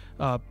popular.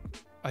 I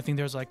think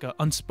there's like an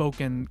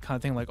unspoken kind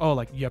of thing, like, oh,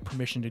 like you have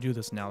permission to do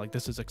this now, like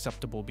this is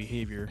acceptable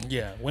behavior.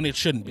 Yeah, when it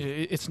shouldn't be.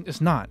 It's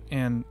not,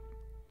 and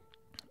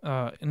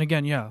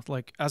again,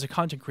 like as a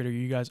content creator,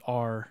 you guys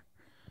are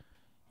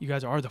you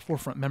guys are the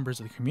forefront members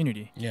of the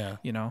community. Yeah.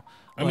 You know,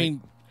 I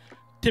mean,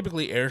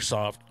 typically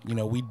Airsoft, you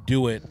know, we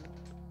do it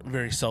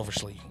very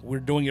selfishly. We're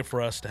doing it for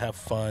us to have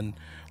fun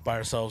by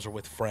ourselves or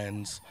with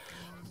friends.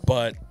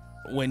 But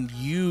when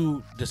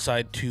you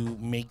decide to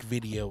make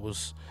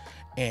videos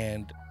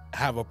and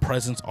have a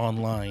presence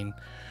online,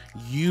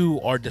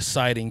 you are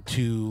deciding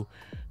to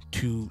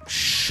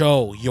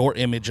show your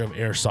image of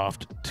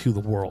Airsoft to the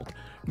world,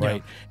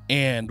 right? Yeah.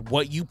 And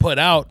what you put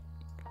out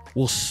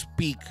will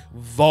speak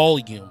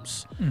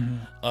volumes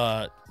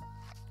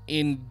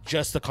in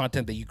just the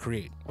content that you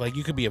create. Like,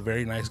 you could be a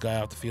very nice guy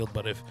out the field,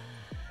 but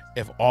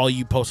if all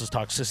you post is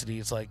toxicity,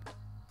 it's like,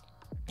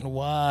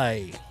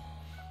 why?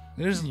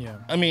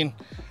 I mean,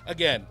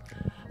 again,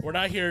 we're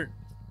not here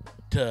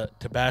to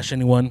bash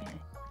anyone,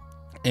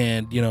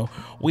 and you know,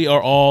 we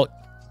are all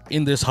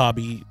in this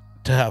hobby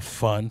to have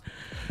fun,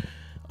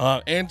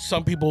 and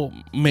some people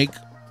make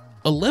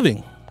a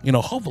living, you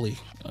know, hopefully.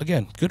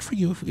 Again, good for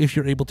you if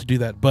you're able to do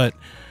that. But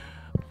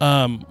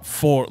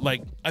for,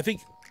 like, I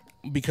think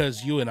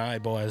because you and I,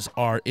 Boaz,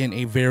 are in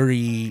a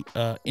very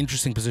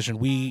interesting position.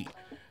 We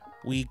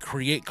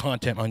create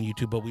content on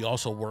YouTube, but we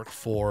also work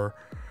for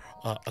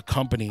a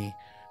company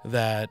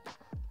that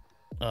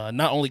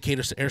not only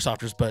caters to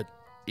airsofters, but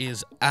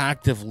is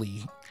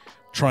actively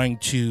trying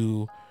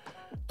to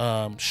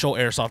show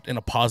Airsoft in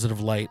a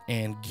positive light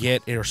and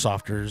get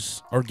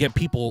airsofters, or get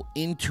people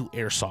into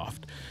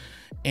Airsoft.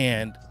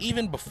 And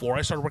even before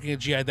I started working at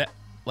GI, that,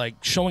 like,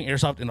 showing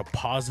Airsoft in a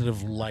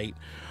positive light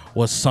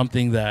was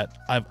something that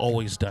I've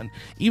always done.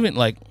 Even,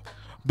 like,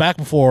 back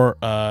before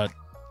I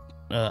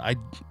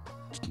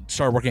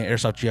started working at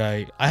Airsoft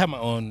GI, I have my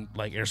own,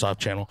 like, Airsoft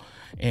channel,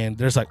 and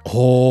there's, like,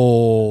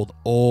 old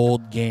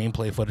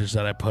gameplay footage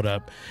that I put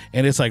up,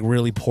 and it's, like,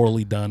 really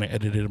poorly done. I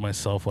edited it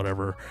myself,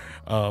 whatever.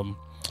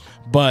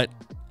 But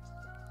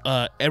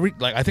I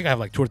think I have,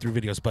 like, 2 or 3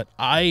 videos, but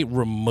I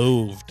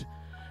removed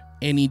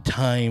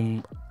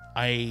anytime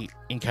I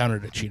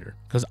encountered a cheater,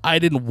 because I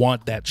didn't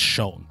want that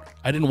shown.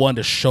 I didn't want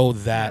to show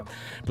that,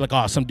 like,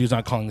 oh, some dude's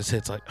not calling this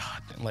hits. Like,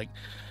 like,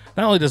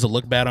 not only does it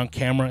look bad on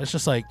camera, it's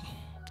just like,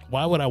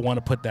 why would I want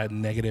to put that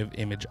negative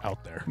image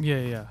out there?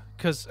 Yeah.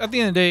 Because at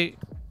the end of the day,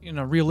 you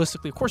know,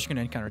 realistically, of course you're going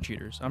to encounter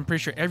cheaters. I'm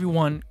pretty sure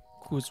everyone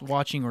who's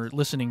watching or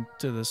listening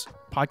to this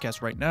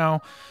podcast right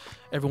now,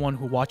 everyone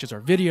who watches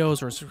our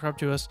videos or subscribe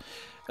to us,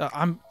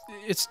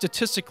 it's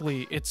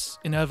statistically, it's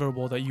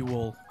inevitable that you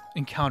will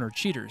encounter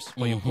cheaters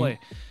when you play.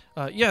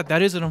 Yeah,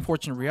 that is an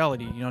unfortunate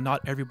reality. You know,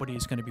 not everybody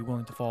is going to be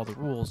willing to follow the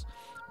rules,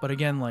 but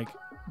again, like,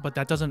 but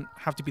that doesn't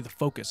have to be the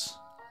focus.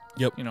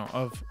 Yep. You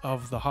know,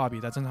 of the hobby.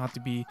 That doesn't have to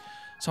be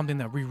something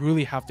that we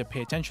really have to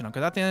pay attention on.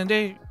 Because at the end of the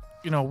day,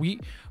 you know, we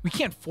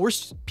can't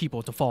force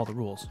people to follow the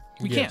rules.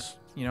 We can't.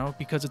 You know,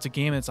 because it's a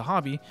game and it's a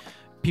hobby.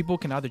 People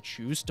can either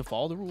choose to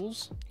follow the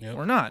rules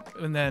or not,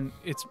 and then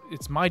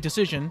it's my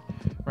decision,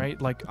 right?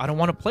 Like, I don't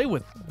want to play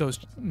with those,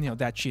 you know,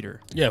 that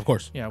cheater. Yeah, of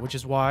course. Yeah, which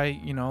is why,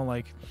 you know,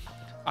 like,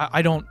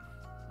 I don't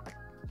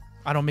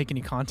make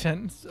any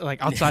content,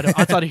 like, outside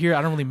of here.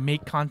 I don't really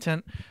make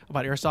content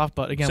about Airsoft,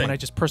 but again, Same. when I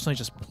just personally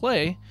just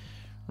play,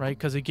 right?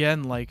 Because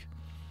again, like,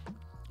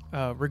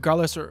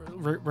 regardless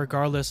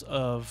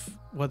of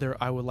whether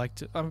I would like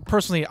to,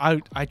 personally,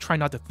 I try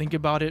not to think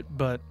about it,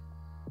 but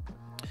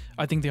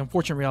I think the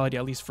unfortunate reality,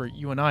 at least for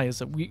you and I, is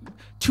that we,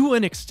 to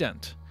an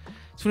extent,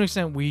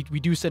 we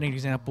do set an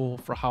example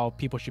for how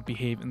people should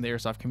behave in the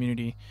Airsoft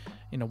community,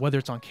 you know, whether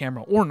it's on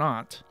camera or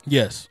not.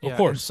 Yes, of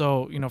course. And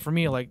so, you know, for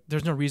me, like,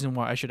 there's no reason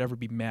why I should ever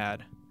be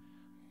mad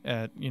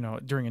at, you know,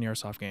 during an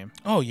Airsoft game.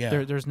 Oh,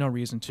 yeah. There's no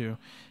reason to.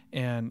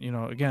 And, you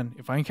know, again,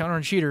 if I encounter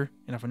a cheater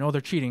and if I know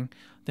they're cheating,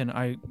 then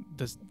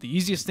the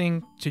easiest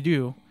thing to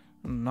do,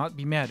 not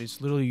be mad,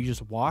 is literally you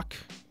just walk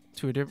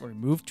to a different,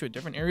 move to a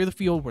different area of the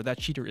field where that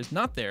cheater is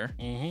not there,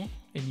 and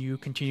you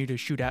continue to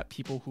shoot at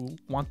people who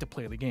want to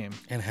play the game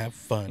and have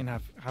fun. And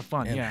have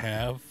fun. And yeah.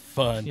 have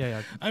fun.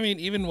 Yeah. I mean,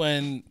 even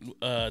when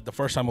the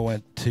first time I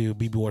went to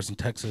BB Wars in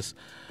Texas,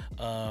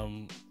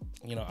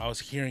 you know, I was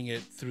hearing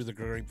it through the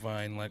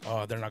grapevine, like,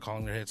 oh, they're not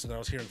calling their hits, and then I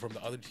was hearing from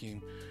the other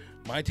team.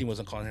 My team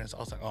wasn't calling hits. I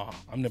was like, oh,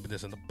 I'm nipping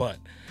this in the butt.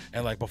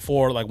 And like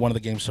before, like, one of the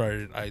games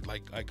started, I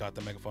got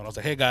the megaphone. I was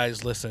like, hey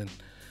guys, listen,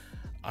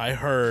 I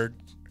heard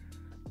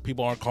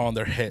people aren't calling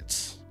their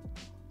hits.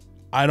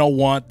 I don't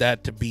want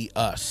that to be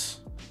us.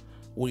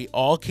 We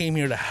all came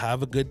here to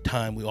have a good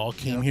time. We all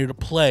came here to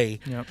play.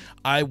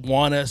 I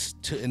want us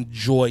to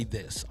enjoy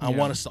this. I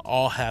want us to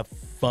all have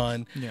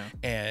fun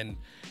and,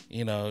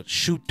 you know,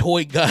 shoot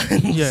toy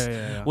guns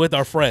with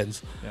our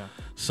friends.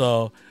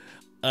 So,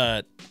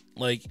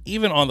 like,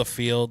 even on the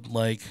field,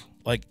 like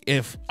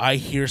if I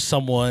hear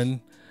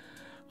someone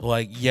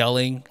like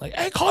yelling, like,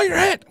 "Hey, call your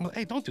hit!" I'm like,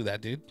 "Hey, don't do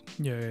that, dude.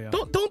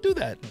 Don't do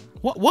that.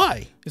 What?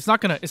 Why? It's not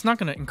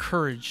gonna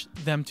encourage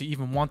them to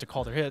even want to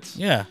call their hits.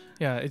 Yeah.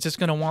 It's just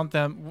gonna want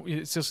them.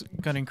 It's just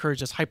gonna encourage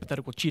this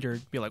hypothetical cheater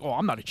to be like, "Oh,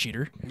 I'm not a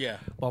cheater." Yeah.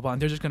 Blah blah.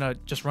 And they're just gonna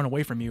run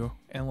away from you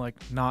and like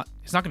not.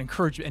 It's not gonna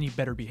encourage any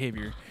better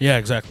behavior. Yeah,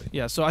 exactly.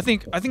 Yeah. So I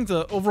think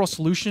the overall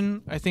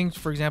solution. I think,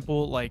 for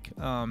example, like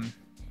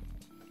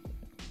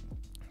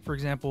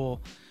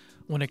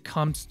when it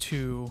comes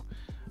to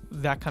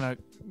that kind of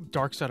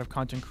dark side of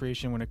content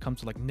creation, when it comes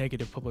to like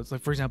negative public,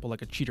 like for example,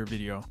 like a cheater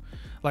video.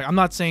 Like I'm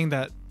not saying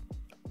that.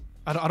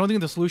 I don't think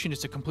the solution is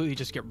to completely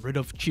just get rid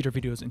of cheater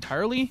videos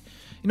entirely.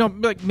 You know,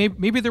 like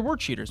maybe there were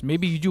cheaters.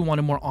 Maybe you do want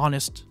a more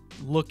honest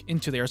look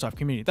into the airsoft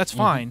community. That's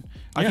fine.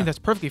 I think that's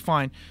perfectly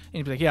fine. And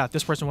you'd be like, yeah,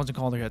 this person wasn't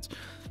calling their hits.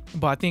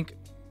 But I think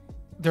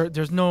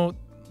there's no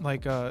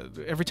like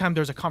every time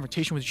there's a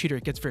confrontation with a cheater,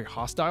 it gets very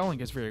hostile and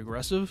gets very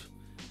aggressive.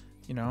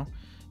 You know,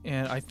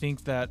 and I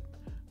think that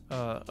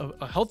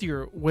a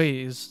healthier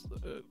way is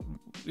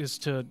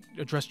to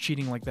address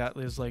cheating like that.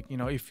 Is like, you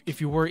know,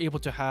 if you were able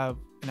to have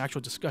an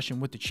actual discussion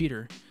with the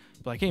cheater,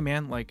 like, hey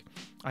man, like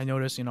I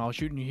noticed, you know, I was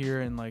shooting you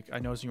here and like I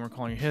noticed you weren't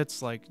calling your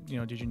hits, like, you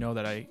know, did you know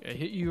that I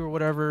hit you or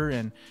whatever?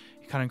 And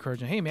you kind of encourage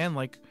them, hey man,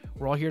 like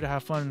we're all here to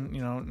have fun,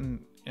 you know,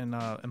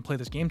 and play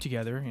this game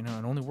together, you know.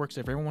 It only works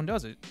if everyone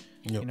does it.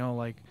 You know,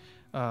 like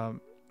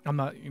I'm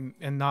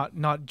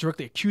not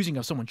directly accusing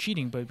of someone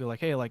cheating, but be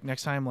like, hey, like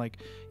next time, like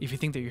if you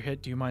think that you're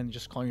hit, do you mind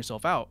just calling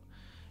yourself out?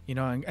 You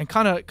know, and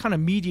kind of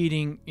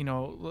mediating, you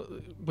know,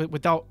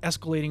 without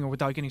escalating or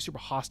without getting super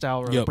hostile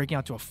or breaking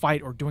out to a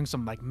fight or doing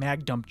some like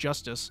mag dump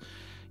justice.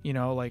 You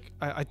know, like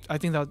I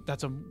think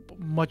that's a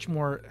much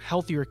more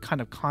healthier kind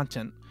of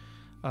content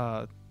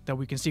that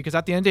we can see, because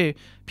at the end of the day,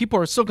 people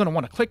are still going to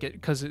want to click it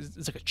because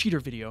it's like a cheater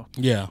video.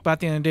 Yeah. But at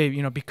the end of the day,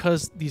 you know,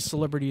 because these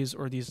celebrities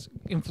or these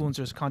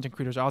influencers, content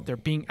creators are out there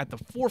being at the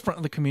forefront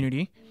of the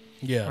community,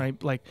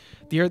 right? Like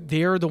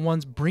they're the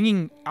ones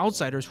bringing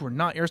outsiders who are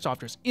not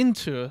airsofters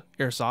into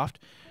airsoft.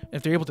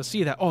 If they're able to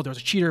see that, oh, there was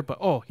a cheater, but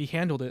oh, he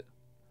handled it.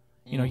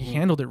 You know, he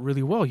handled it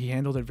really well. He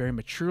handled it very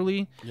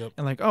maturely.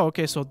 And like, oh,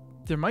 okay, so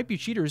there might be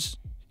cheaters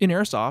in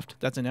airsoft.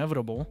 That's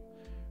inevitable,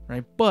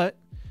 right? But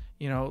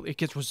you know, it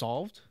gets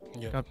resolved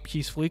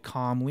peacefully,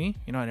 calmly,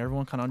 you know, and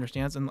everyone kind of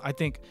understands. And I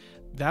think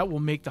that will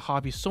make the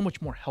hobby so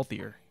much more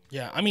healthier.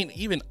 Yeah, I mean,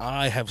 even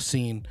I have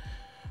seen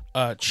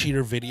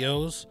cheater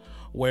videos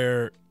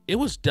where it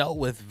was dealt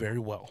with very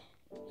well.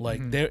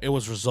 Like it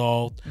was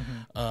resolved,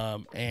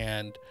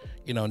 and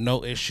you know,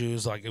 no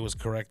issues. Like it was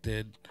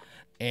corrected,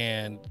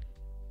 and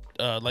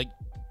like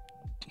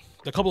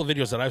the couple of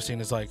videos that I've seen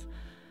is like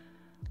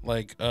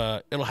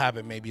it'll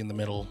happen maybe in the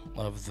middle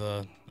of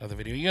the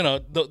video, you know,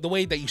 the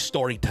way that you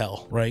story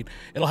tell, right?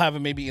 It'll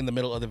happen maybe in the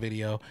middle of the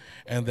video,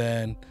 and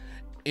then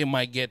it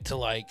might get to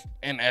like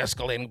an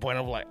escalating point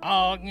of like,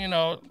 oh, you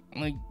know,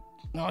 like,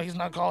 no, he's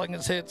not calling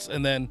his hits,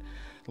 and then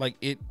like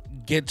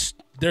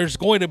there's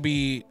going to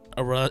be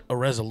a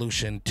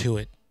resolution to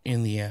it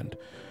in the end.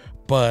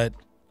 But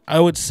I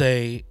would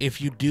say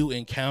if you do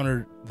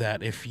encounter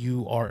that, if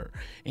you are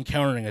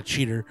encountering a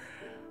cheater,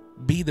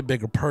 be the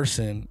bigger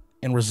person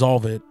and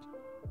resolve it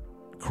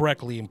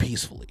correctly and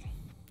peacefully.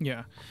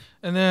 Yeah.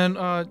 And then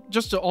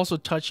just to also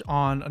touch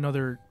on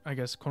another, I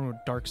guess, quote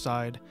unquote, dark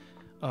side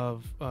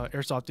of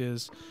airsoft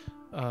is,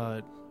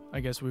 I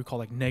guess we would call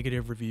like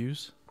negative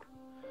reviews.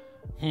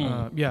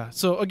 Yeah.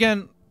 So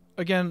again,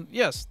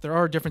 yes, there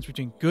are a difference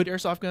between good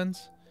airsoft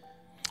guns.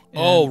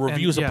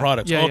 Reviews of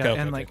products. Okay,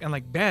 and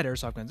like bad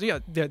airsoft guns. Yeah,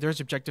 there's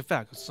objective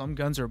facts. Some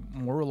guns are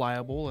more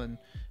reliable and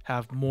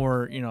have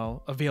more, you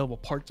know, available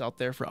parts out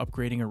there for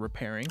upgrading or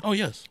repairing. Oh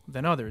yes.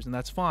 Than others, and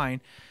that's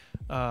fine.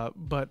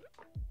 But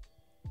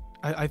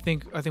I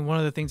think one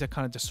of the things that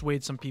kind of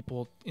dissuades some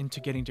people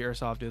into getting to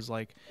airsoft is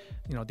like,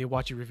 you know, they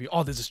watch a review.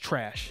 Oh, this is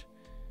trash.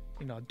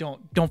 You know,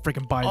 don't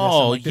freaking buy this.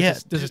 Oh, like,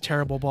 this is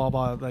terrible. Blah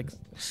blah. Like,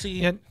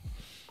 see. And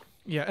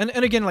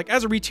again, like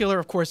as a retailer,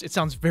 of course, it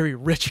sounds very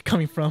rich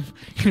coming from,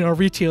 you know, a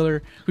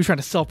retailer who's trying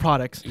to sell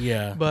products.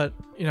 Yeah. But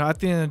you know, at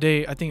the end of the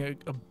day, I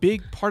think a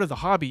big part of the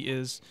hobby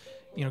is,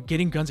 you know,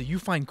 getting guns that you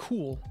find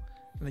cool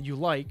and that you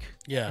like.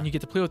 Yeah. And you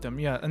get to play with them.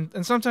 Yeah.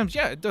 And sometimes,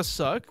 yeah, it does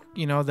suck,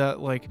 you know, that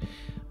like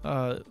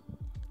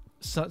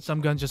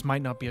some guns just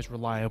might not be as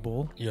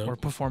reliable or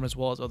perform as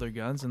well as other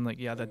guns. And like,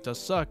 yeah, that does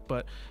suck.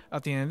 But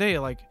at the end of the day,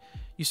 like,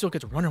 you still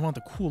get to run around with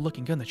a cool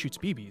looking gun that shoots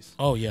BBs.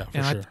 Oh yeah,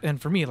 for sure.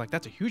 And for me, like,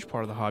 that's a huge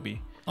part of the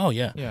hobby. Oh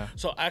yeah. Yeah.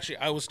 So actually,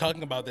 I was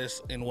talking about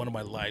this in one of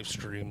my live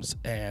streams,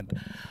 and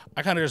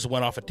I kind of just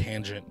went off a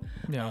tangent.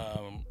 Yeah.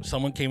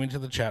 Someone came into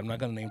the chat. I'm not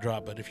gonna name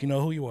drop, but if you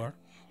know who you are,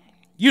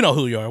 you know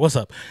who you are. What's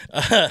up?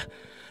 I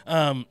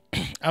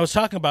was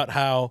talking about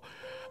how,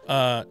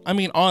 I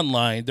mean,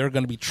 online there are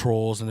going to be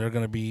trolls and there are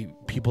going to be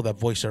people that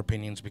voice their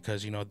opinions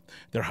because, you know,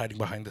 they're hiding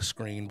behind the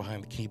screen,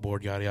 behind the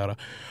keyboard, yada yada.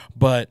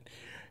 But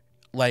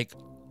like,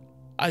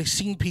 I've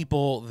seen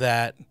people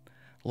that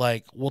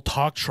like will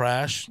talk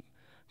trash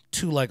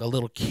to like a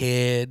little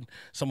kid,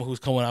 someone who's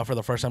coming out for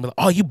the first time. Like,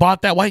 oh, you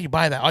bought that? Why did you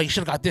buy that? Oh, you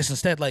should have got this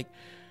instead. Like,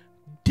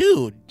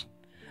 dude,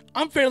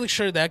 I'm fairly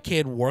sure that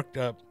kid worked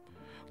up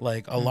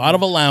like a lot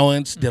of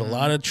allowance, did a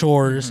lot of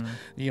chores,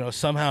 you know,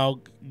 somehow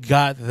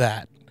got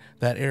that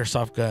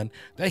airsoft gun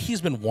that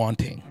he's been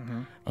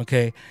wanting.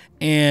 Okay.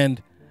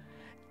 And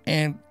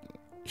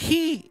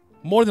he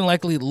more than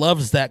likely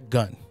loves that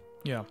gun.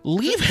 Yeah.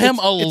 Leave him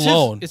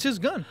alone. It's his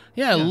gun.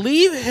 Yeah,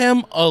 leave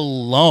him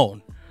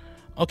alone.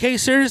 Okay,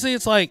 seriously,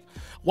 it's like,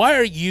 why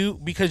are you,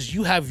 because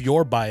you have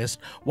your bias,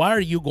 why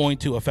are you going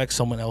to affect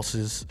someone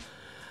else's,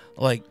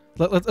 like,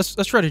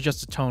 let's try to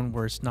adjust the tone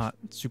where it's not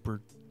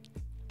super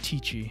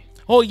teachy.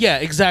 Oh yeah,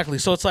 exactly.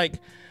 So it's like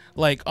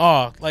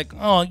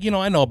you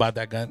know, I know about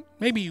that gun.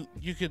 Maybe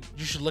you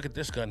should look at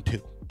this gun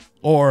too,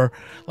 or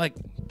like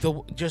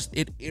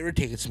it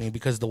irritates me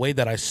because the way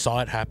that I saw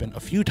it happen a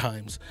few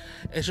times,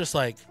 it's just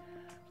like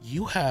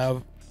you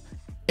have,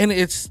 and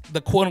it's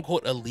the quote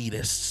unquote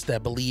elitists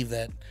that believe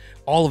that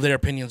all of their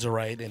opinions are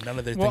right and none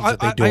of their things that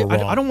they do are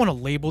wrong. I don't want to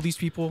label these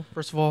people.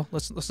 First of all,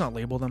 let's not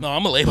label them. No,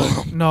 I'm gonna label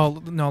them. No,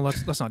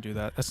 let's not do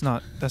that. That's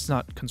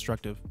not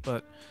constructive.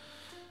 But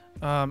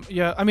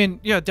yeah, I mean,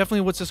 yeah,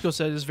 definitely what Cisco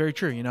said is very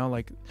true. You know,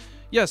 like,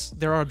 yes,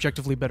 there are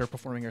objectively better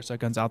performing airsoft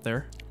guns out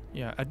there.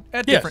 Yeah,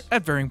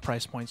 at varying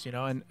price points. You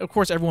know, and of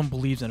course everyone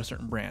believes in a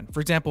certain brand. For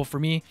example, for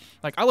me,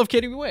 like I love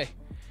KWA.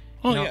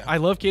 You know, I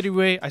love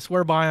KWA. I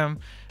swear by them.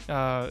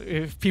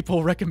 If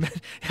people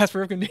ask for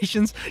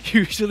recommendations,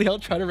 usually I'll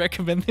try to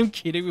recommend them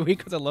KWA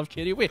because I love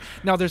KWA.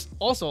 Now, there's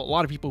also a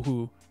lot of people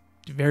who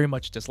very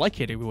much dislike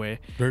KWA.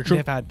 Very true.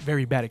 They've had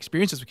very bad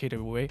experiences with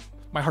KWA.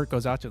 My heart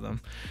goes out to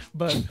them.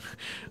 But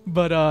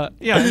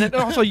yeah, and then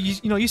also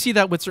you see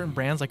that with certain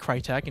brands like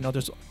Crytek. You know,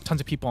 there's tons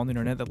of people on the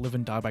internet that live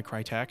and die by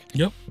Crytek.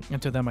 Yep.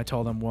 And to them, I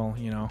tell them, well,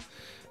 you know,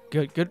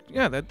 good,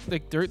 yeah,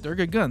 they're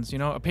good guns. You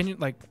know, opinion,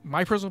 like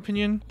my personal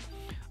opinion.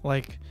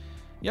 Like,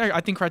 yeah,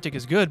 I think Crytek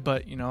is good,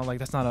 but, you know, like,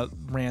 that's not a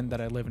brand that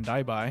I live and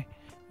die by,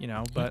 you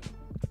know, but,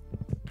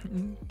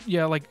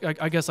 yeah, like,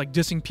 I guess, like,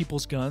 dissing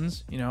people's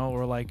guns, you know,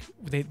 or, like,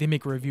 they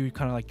make a review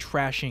kind of, like,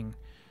 trashing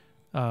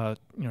a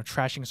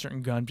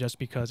certain gun just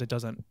because it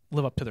doesn't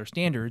live up to their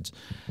standards,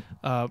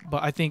 but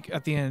I think,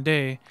 at the end of the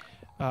day,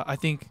 I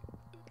think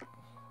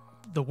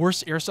the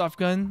worst airsoft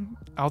gun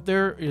out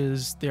there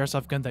is the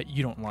airsoft gun that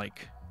you don't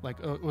like,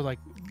 or, like,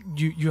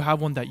 you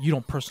have one that you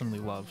don't personally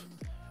love.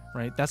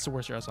 Right, that's the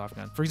worst airsoft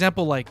gun. For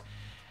example, what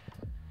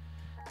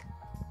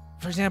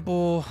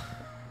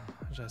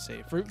should I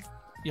say?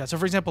 So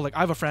for example, like I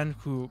have a friend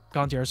who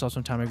got into airsoft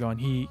some time ago,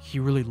 and he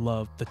really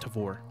loved the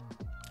Tavor.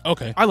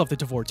 Okay. I love the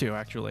Tavor too,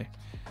 actually.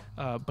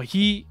 But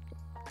he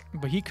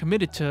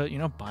committed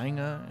to buying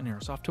an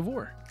airsoft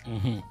Tavor,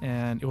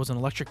 and it was an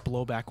electric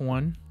blowback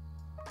one,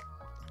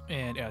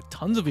 and it had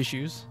tons of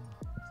issues.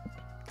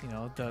 You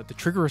know, the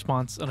trigger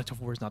response on a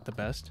Tavor is not the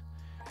best.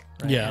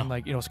 Right? Yeah, and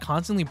like it was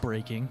constantly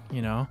breaking,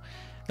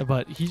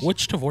 but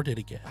which Tavor did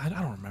he get? I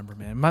don't remember,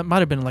 man. Might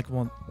have been like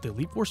the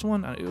Elite Force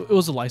one. It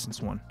was a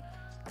licensed one.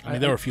 I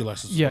mean, there were a few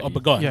licenses. Yeah,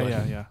 but go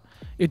ahead. Yeah.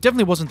 It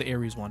definitely wasn't the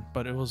Ares one,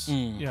 but it was.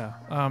 Yeah,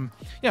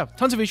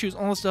 tons of issues,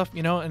 all this stuff,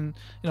 and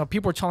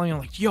people were telling me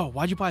like, "Yo,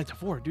 why'd you buy the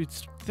Tavor, dude?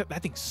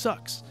 That thing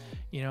sucks,"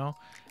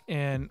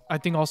 And I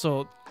think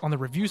also on the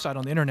review side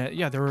on the internet,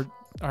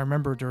 I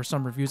remember there were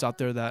some reviews out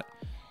there that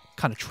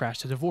kind of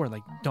trashed the Tavor,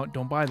 like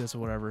don't buy this or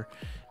whatever,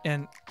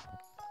 and.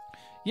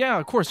 Yeah,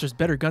 of course, there's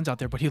better guns out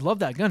there, but he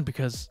loved that gun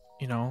because,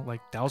 like,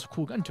 that was a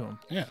cool gun to him.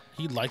 Yeah,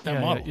 he liked that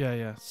model.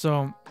 Yeah.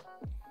 So,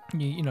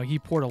 he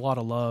poured a lot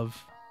of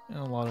love and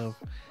a lot of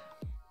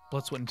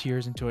blood, sweat, and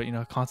tears into it,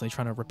 constantly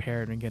trying to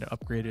repair it and get it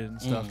upgraded and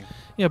stuff.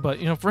 Yeah, but,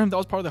 for him, that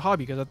was part of the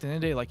hobby because at the end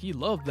of the day, like, he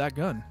loved that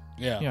gun.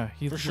 Yeah,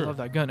 he loved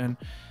that gun.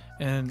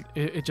 And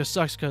it just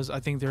sucks because I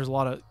think there's a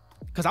lot of...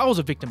 Because I was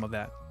a victim of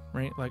that,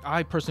 right? Like,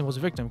 I personally was a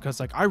victim because,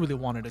 like, I really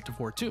wanted a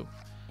Tavor too.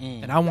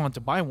 And I wanted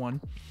to buy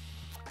one.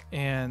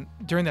 And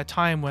during that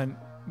time when,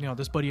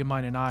 this buddy of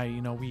mine and I,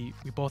 we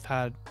both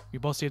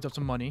saved up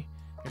some money.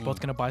 We are both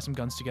going to buy some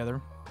guns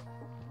together.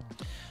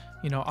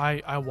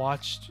 I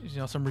watched,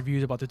 some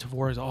reviews about the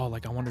Tavors. Oh,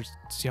 like, I wonder to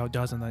see how it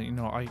does. And then,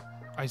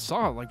 I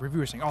saw, like,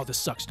 reviewers saying, oh, this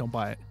sucks, don't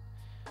buy it.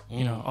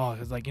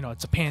 It's like,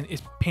 it's pain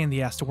in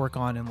the ass to work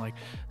on. And, like,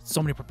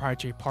 so many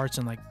proprietary parts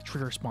and, like,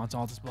 trigger response and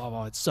all this blah,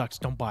 blah, it sucks,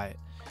 don't buy it.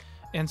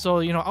 And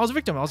so, I was a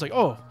victim. I was like,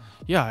 oh,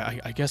 yeah,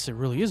 I guess it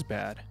really is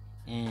bad.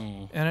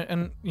 And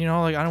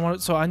like I don't want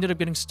to, so I ended up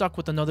getting stuck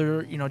with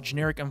another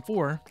generic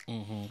M4.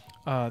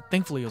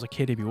 Thankfully it was a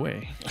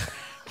KWA.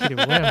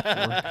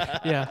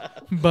 M4. Yeah,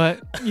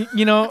 but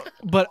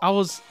but I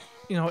was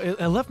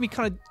it left me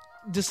kind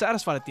of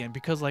dissatisfied at the end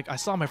because like I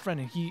saw my friend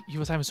and he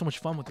was having so much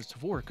fun with his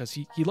Tavor because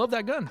he loved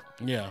that gun.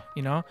 Yeah,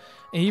 and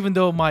even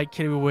though my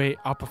KWA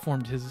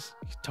outperformed his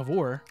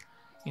Tavor,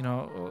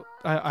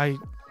 I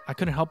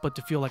couldn't help but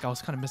to feel like I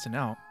was kind of missing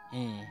out.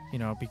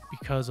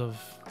 Because of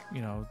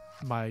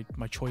my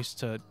choice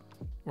to,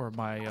 or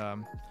my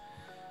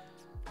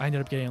I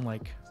ended up getting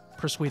like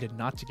persuaded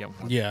not to get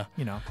one. Yeah.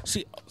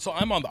 See, so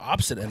I'm on the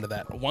opposite end of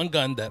that. One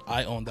gun that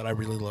I own that I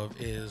really love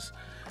is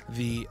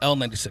the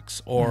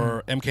L96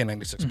 or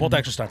MK96, bolt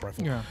action sniper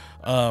rifle. Yeah.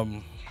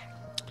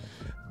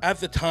 At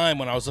the time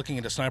when I was looking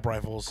into sniper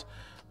rifles,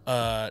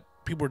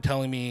 people were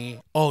telling me,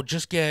 "Oh,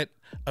 just get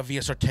a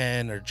VSR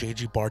 10 or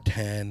JG Bar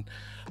 10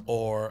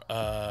 or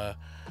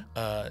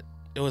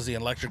it was the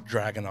electric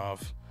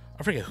Dragunov."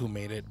 I forget who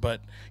made it, but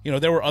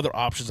there were other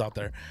options out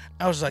there.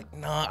 I was like,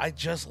 nah, I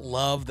just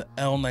love the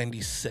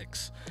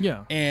L96.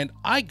 Yeah. And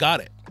I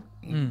got it.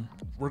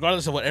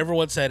 Regardless of what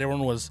everyone said,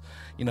 everyone was,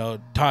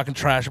 talking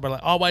trash about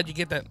like, oh, why'd you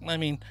get that? I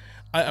mean,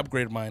 I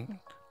upgraded mine.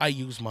 I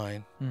use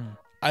mine.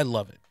 I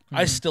love it.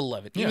 I still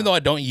love it. Even though I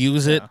don't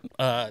use it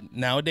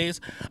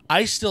nowadays,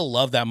 I still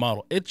love that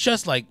model. It's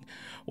just like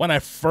when I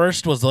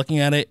first was looking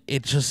at it,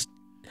 it's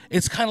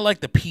kind of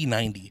like the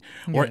P90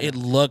 where it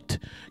looked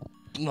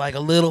like a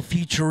little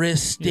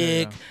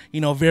futuristic,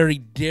 very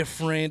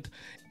different.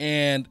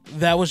 And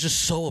that was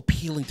just so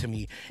appealing to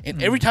me.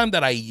 And every time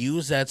that I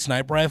use that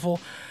sniper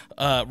rifle,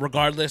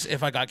 regardless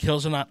if I got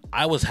kills or not,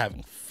 I was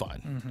having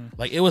fun.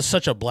 Like, it was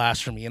such a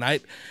blast for me.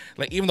 And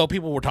even though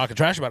people were talking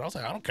trash about it, I was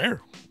like, I don't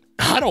care.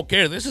 I don't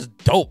care. This is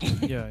dope.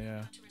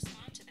 Yeah.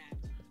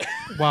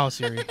 Wow,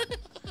 Siri.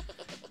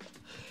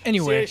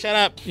 Anyway. Siri, shut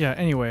up. Yeah,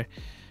 anyway.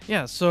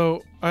 Yeah,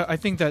 so I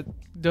think that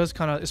does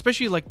kind of,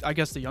 especially like, I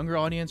guess the younger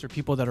audience or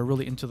people that are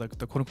really into the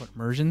quote unquote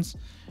immersions,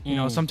 you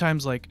know,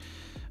 sometimes like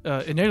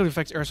it negatively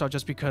affects airsoft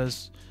just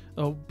because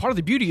part of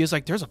the beauty is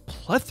like there's a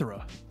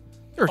plethora.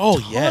 There are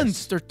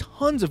there are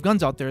tons of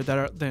guns out there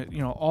that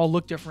all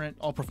look different,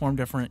 all perform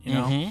different, you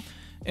know,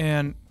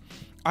 and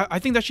I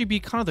think that should be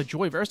kind of the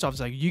joy of airsoft. Is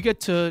like you get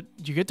to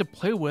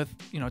play with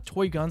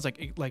toy guns,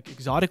 like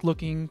exotic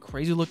looking,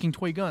 crazy looking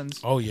toy guns.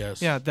 Oh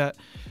yes, yeah, that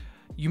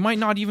you might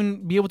not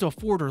even be able to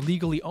afford or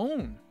legally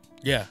own.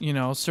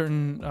 Yeah,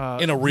 certain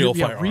in a real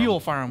firearm. real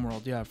firearm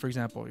world. Yeah, for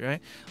example,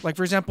 right? Like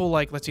for example,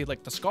 like let's say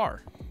like the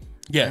SCAR.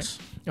 Yes.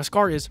 Right? A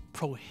SCAR is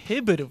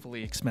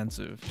prohibitively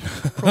expensive.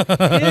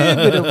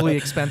 Prohibitively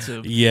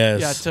expensive.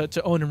 Yes. Yeah,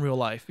 to own in real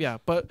life. Yeah,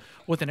 but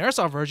with an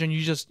airsoft version,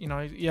 you just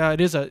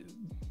it is a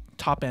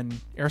top end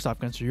airsoft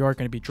gun, so you are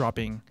going to be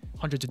dropping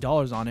hundreds of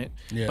dollars on it,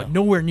 but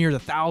nowhere near the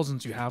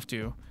thousands you have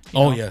to.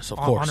 Yes, of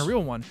course, on a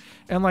real one,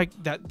 and like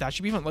that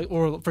should be fun. Like,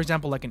 or for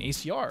example, like an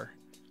ACR.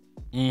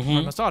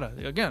 Masada,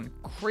 again,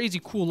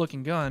 crazy cool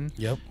looking gun.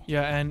 Yep.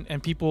 Yeah,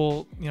 and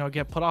people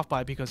get put off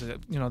by it because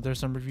there's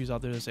some reviews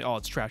out there that say, oh,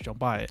 it's trash, don't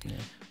buy it. Yeah.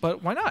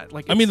 But why not?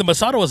 Like, I mean, the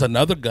Masada was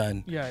another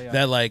gun. Yeah.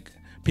 That like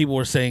people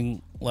were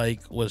saying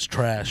like was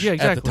trash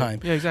at the time.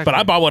 Yeah, exactly. But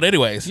I bought one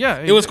anyways. Yeah,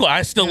 it was cool.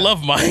 I still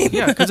love mine.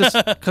 Yeah,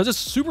 because it's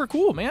super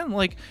cool, man.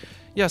 Like,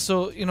 yeah.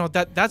 So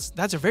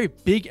that's a very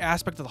big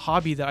aspect of the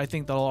hobby that I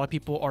think that a lot of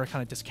people are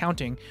kind of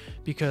discounting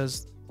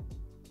because.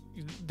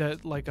 That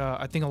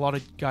I think a lot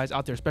of guys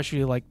out there,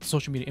 especially like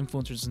social media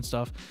influencers and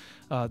stuff,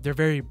 they're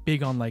very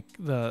big on like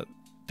the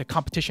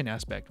competition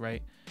aspect,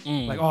 right?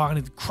 Like, oh, I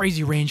need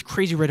crazy range,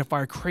 crazy rate of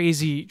fire,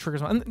 crazy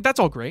triggers, and that's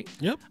all great.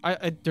 Yep.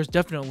 There's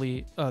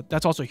definitely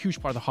that's also a huge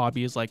part of the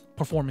hobby is like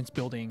performance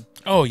building.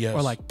 Oh yes.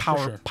 Or like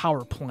power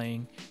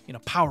playing,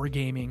 power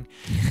gaming,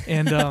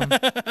 and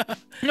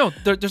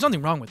there's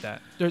nothing wrong with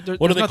that.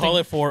 What do they call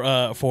it for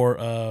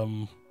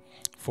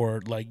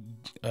like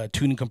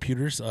tuning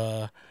computers?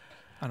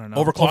 I don't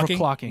know.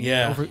 Overclocking.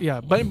 Yeah.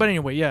 But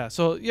anyway, yeah.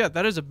 So yeah,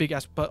 that is a big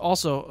aspect, but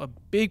also a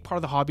big part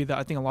of the hobby that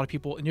I think a lot of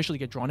people initially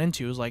get drawn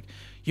into is like,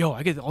 yo,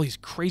 I get all these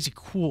crazy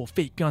cool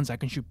fake guns I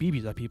can shoot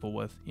BBs at people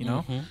with,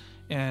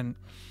 And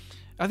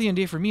at the end of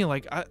the day, for me,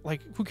 like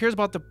who cares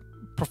about the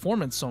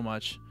performance so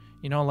much?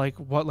 Why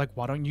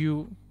don't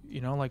you,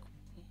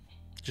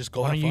 just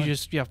go. Why have don't fun. you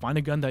just find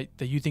a gun that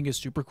you think is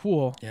super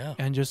cool? Yeah.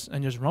 And just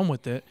run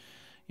with it,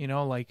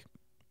 like,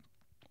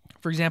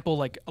 for example,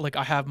 like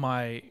I have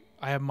my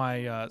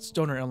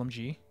Stoner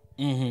LMG.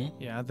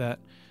 Yeah, that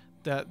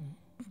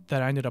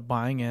I ended up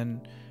buying,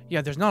 and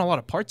yeah, there's not a lot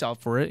of parts out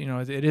for it.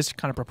 It is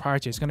kind of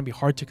proprietary. It's going to be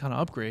hard to kind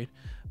of upgrade,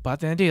 but at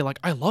the end of the day, like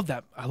I love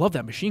that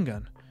machine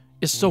gun.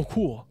 It's so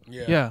cool.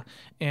 Yeah.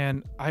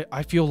 And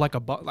I feel like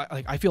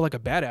I feel like a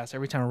badass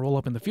every time I roll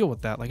up in the field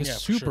with that. Like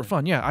it's super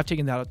fun. Yeah, I've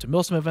taken that out to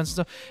Milsim events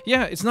and stuff.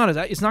 Yeah, it's not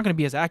going to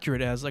be as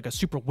accurate as like a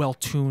super well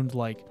tuned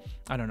like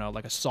I don't know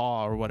like a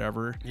saw or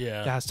whatever.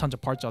 Yeah. That has tons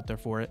of parts out there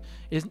for it.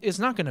 It's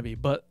not going to be,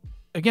 but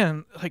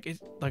again,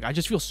 like I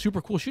just feel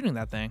super cool shooting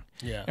that thing.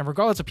 Yeah. And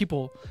regardless if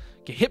people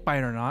get hit by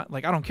it or not,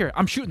 like I don't care.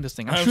 I'm shooting this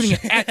thing. I'm shooting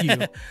it at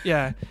you.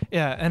 Yeah.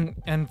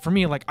 And for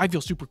me, like I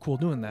feel super cool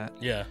doing that.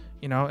 Yeah.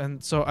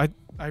 And so I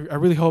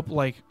really hope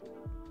like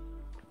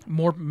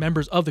more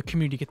members of the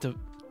community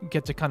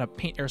get to kind of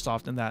paint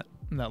airsoft in that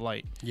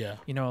light. Yeah.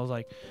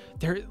 Like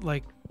they're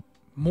like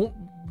more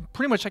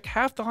pretty much like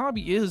half the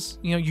hobby is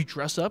you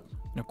dress up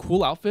in a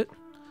cool outfit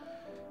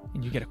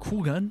and you get a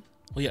cool gun.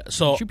 Well, yeah.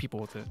 So shoot people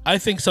with it. I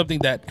think something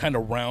that kind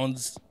of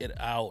rounds it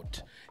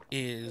out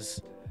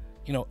is,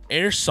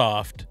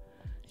 airsoft.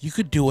 You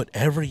could do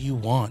whatever you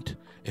want.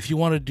 If you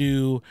want to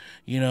do,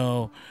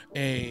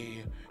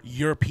 a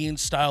European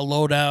style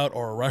loadout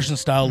or a Russian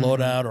style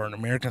loadout or an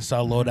American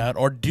style loadout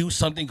or do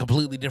something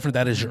completely different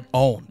that is your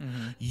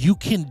own, you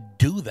can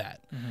do that.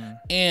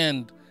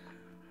 And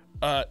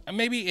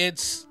maybe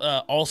it's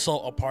also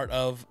a part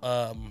of,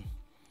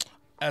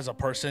 as a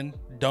person,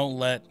 don't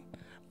let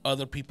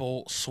other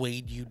people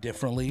swayed you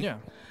differently. Yeah.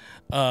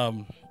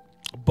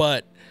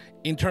 But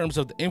in terms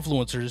of the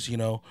influencers,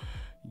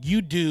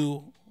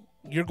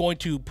 you're going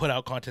to put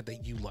out content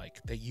that you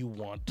like, that you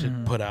want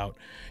to put out.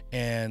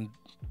 And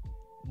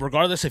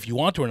regardless if you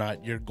want to or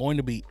not, you're going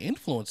to be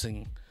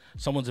influencing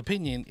someone's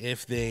opinion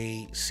if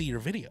they see your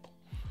video.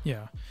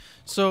 Yeah.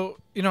 So,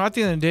 at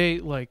the end of the day,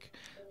 like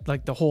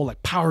the whole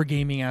like power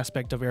gaming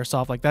aspect of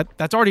airsoft, like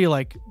that's already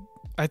like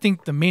I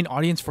think the main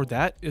audience for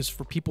that is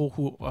for people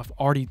who have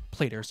already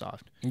played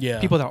airsoft. Yeah.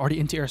 People that are already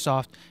into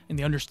airsoft and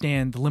they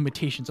understand the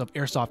limitations of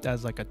airsoft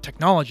as like a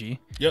technology.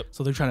 Yep.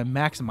 So they're trying to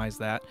maximize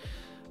that.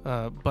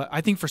 But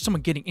I think for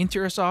someone getting into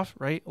airsoft,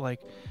 right,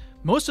 like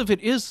most of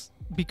it is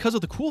because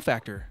of the cool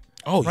factor.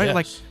 Oh, right.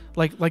 yes.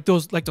 Like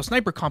those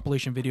sniper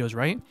compilation videos,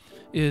 right?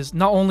 Is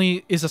not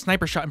only is a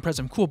sniper shot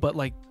impressive and cool, but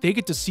like they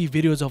get to see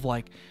videos of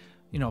like,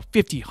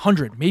 50,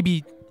 100,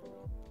 maybe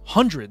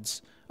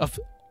hundreds of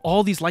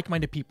all these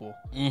like-minded people,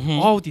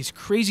 all with these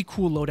crazy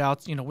cool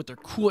loadouts, with their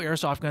cool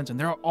airsoft guns, and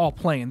they're all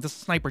playing. And this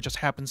sniper just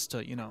happens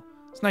to,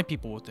 snipe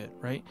people with it,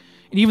 right?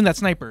 And even that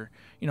sniper,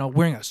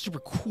 wearing a super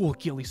cool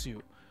ghillie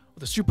suit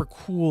with a super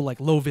cool like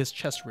low-vis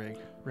chest rig,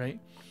 right?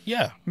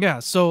 Yeah. Yeah.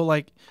 So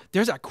like,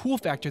 there's that cool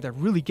factor that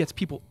really gets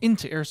people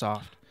into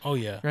airsoft. Oh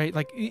yeah. Right.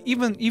 Like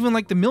even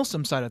like the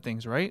milsim side of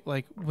things, right?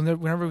 Like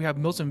whenever we have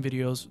milsim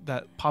videos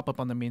that pop up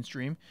on the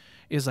mainstream,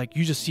 is like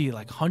you just see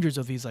like hundreds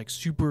of these like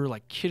super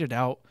like kitted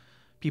out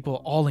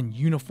people all in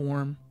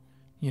uniform,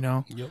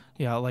 Yep.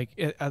 Yeah. Like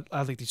at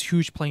like these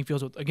huge playing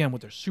fields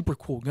with their super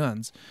cool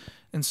guns,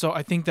 and so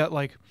I think that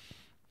like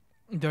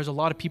there's a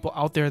lot of people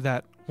out there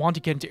that want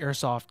to get into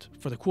airsoft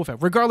for the cool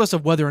factor, regardless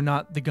of whether or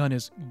not the gun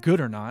is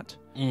good or not.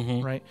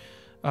 Right.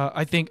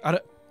 I think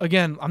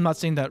again, I'm not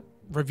saying that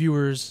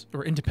reviewers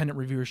or independent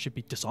reviewers should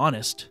be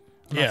dishonest.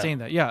 I'm not saying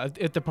that. Yeah,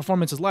 if the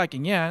performance is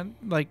lacking,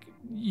 like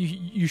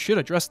you should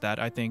address that.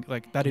 I think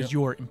like that is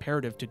your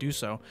imperative to do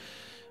so.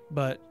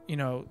 But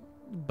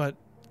but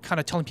kind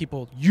of telling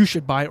people you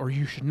should buy it or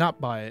you should not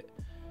buy it,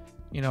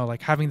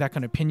 like having that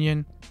kind of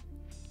opinion,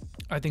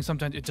 I think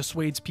sometimes it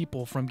dissuades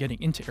people from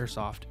getting into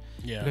airsoft.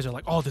 Yeah. Because they're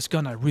like, oh, this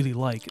gun I really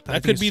like.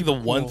 That could be the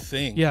one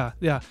thing. Yeah.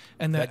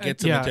 And that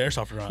gets them into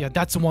airsoft or not. Yeah,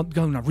 that's the one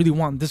gun I really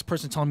want. This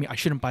person telling me I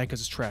shouldn't buy it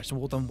because it's trash. So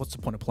well, then what's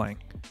the point of playing?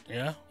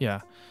 Yeah.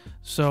 Yeah.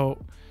 So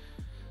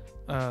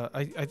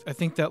I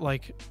think that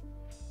like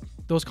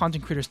those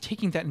content creators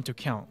taking that into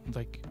account,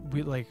 like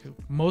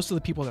most of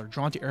the people that are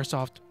drawn to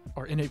airsoft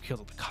are in it because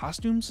of the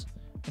costumes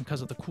and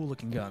because of the cool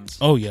looking guns.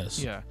 Oh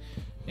yes. Yeah.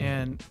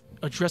 And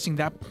addressing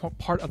that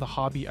part of the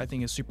hobby, I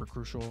think, is super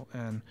crucial.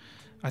 And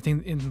I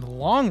think in the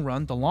long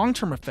run, the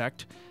long-term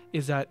effect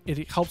is that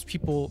it helps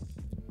people,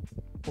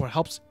 or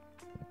helps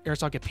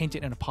airsoft get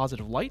painted in a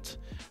positive light.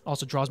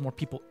 Also draws more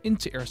people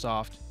into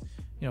airsoft,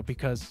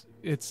 because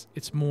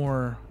it's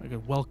more like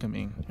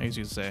welcoming, as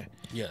you say.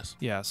 Yes.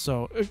 Yeah.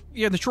 So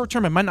in the short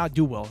term, it might not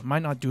do well. It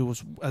might not do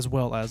as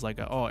well as like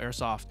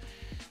airsoft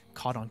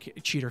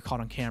cheater caught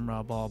on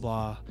camera, blah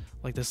blah.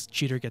 Like this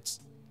cheater gets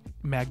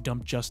mag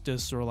dump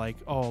justice, or like,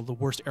 oh, the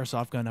worst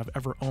airsoft gun I've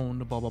ever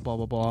owned, blah blah blah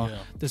blah blah. Yeah.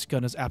 This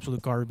gun is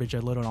absolute garbage, I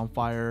lit it on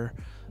fire,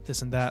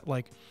 this and that.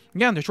 Like,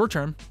 yeah, in the short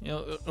term,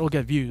 it'll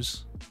get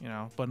views,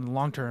 but in the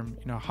long term,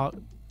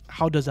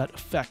 how does that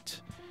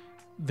affect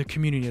the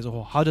community as a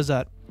whole? How does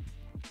that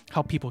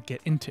help people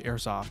get into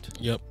airsoft?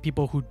 Yep.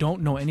 People who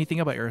don't know anything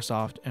about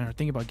airsoft and are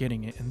thinking about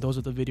getting it, and those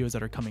are the videos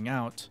that are coming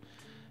out.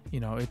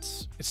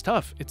 It's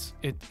tough.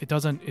 It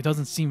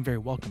doesn't seem very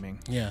welcoming.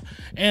 Yeah.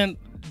 And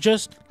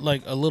just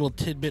like a little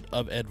tidbit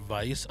of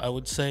advice, I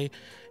would say,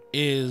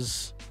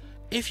 is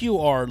if you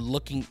are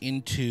looking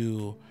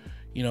into,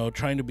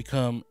 trying to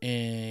become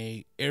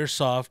a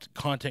airsoft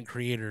content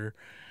creator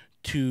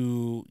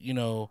to,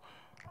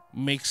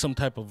 make some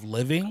type of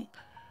living,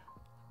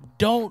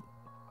 don't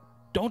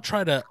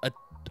try to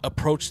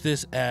approach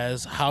this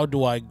as how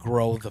do I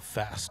grow the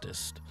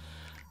fastest,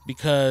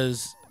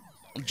 because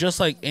just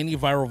like any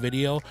viral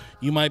video,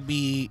 you might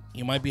be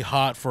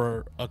hot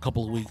for a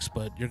couple of weeks,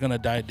 but you're gonna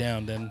die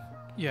down. Then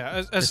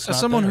as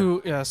someone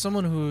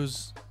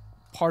who's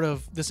part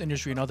of this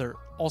industry and other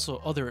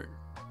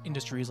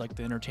industries like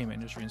the entertainment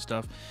industry and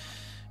stuff.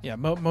 Yeah,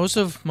 most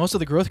of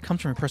the growth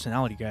comes from your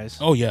personality, guys.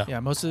 Oh yeah,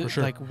 yeah. Most of it,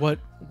 sure. Like what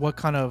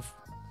kind of,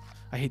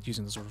 I hate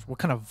using this word. What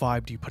kind of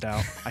vibe do you put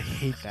out? I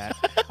hate that.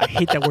 I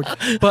hate that word.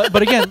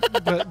 But again,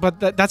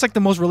 that's like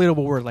the most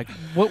relatable word. Like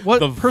what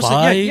the person?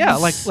 Vibes yeah.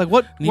 Like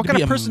what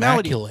kind of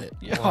personality?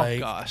 Yeah, like, oh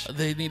gosh,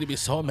 they need to be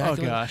so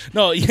immaculate. Oh gosh.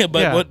 No, yeah,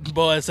 but what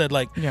Boaz said,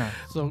 like, yeah.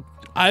 So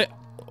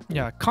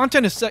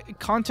content is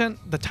content.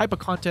 The type of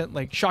content,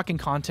 like shocking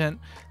content,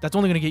 that's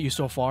only going to get you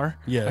so far.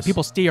 Yes. Like,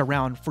 people stay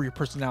around for your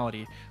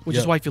personality, which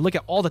is why if you look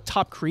at all the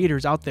top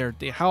creators out there,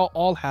 they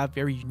all have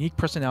very unique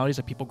personalities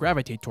that people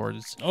gravitate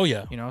towards. Oh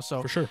yeah.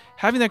 So for sure,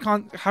 having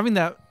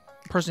that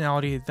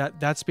personality,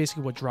 that's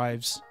basically what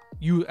drives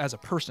you as a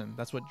person.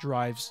 That's what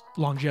drives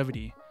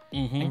longevity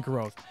and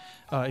growth.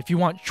 If you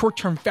want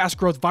short-term, fast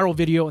growth, viral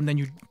video, and then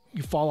you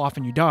fall off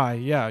and you die,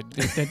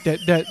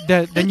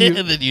 then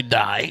you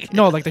die.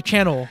 No, like the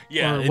channel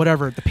or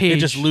whatever, the page. It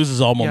just loses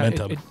all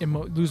momentum.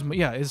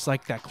 It's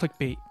like that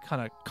clickbait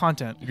kind of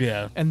content.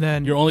 Yeah. And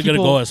then you're only going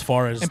to go as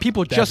far as, and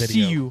people just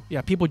see you.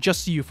 Yeah, people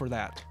just see you for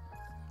that.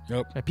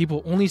 Yep. Like,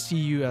 people only see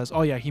you as,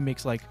 oh yeah, he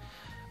makes like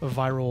a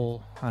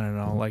viral, I don't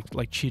know,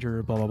 like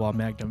cheater, blah blah blah,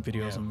 Magnum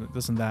videos and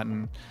this and that,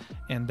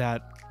 and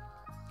that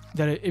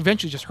it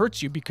eventually just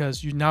hurts you,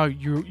 because you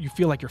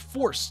feel like you're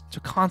forced to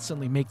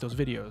constantly make those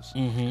videos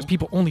because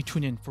people only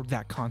tune in for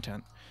that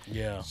content.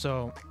 Yeah.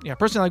 So yeah,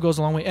 personality goes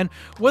a long way. And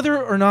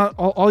whether or not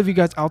all of you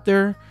guys out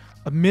there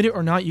admit it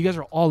or not, you guys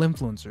are all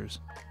influencers.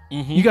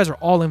 Mm-hmm. You guys are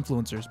all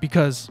influencers,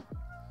 because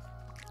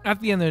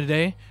at the end of the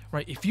day,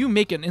 right, if you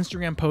make an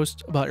Instagram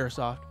post about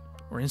Airsoft,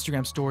 or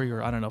Instagram story,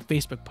 or I don't know,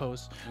 Facebook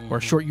post, or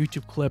a short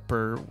YouTube clip,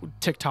 or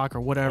TikTok,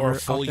 or whatever, or a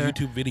full out there,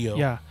 YouTube video.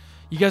 yeah,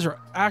 you guys are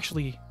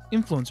actually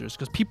influencers,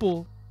 because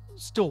people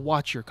still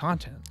watch your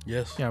content.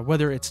 Yes. Yeah,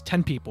 whether it's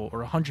 10 people or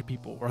 100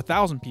 people or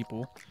 1,000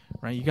 people,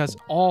 right? You guys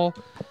all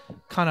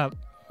kind of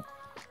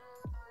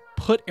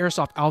put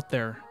Airsoft out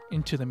there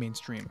into the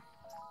mainstream.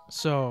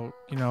 So,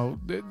 you know,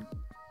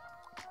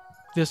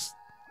 this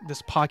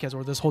podcast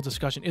or this whole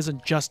discussion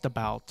isn't just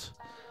about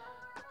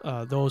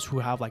those who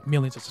have like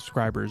millions of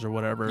subscribers or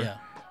whatever.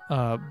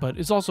 Yeah. But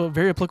it's also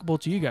very applicable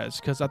to you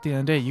guys, because at the end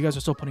of the day, you guys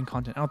are still putting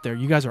content out there.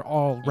 You guys are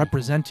all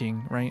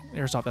representing, right,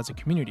 Airsoft as a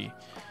community.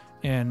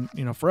 And,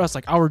 you know, for us,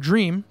 like, our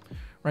dream,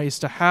 right, is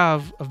to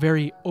have a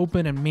very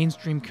open and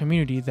mainstream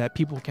community that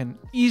people can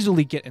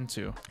easily get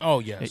into.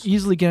 Oh, yes.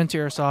 Easily get into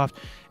Airsoft,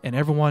 and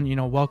everyone, you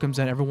know, welcomes,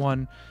 and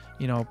everyone,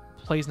 you know,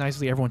 plays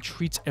nicely. Everyone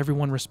treats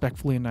everyone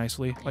respectfully and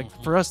nicely. Like,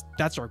 for us,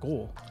 that's our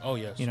goal. Oh,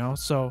 yes. You know,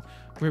 so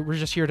we're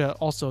just here to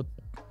also,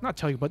 not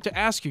tell you, but to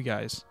ask you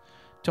guys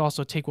to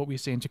also take what we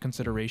say into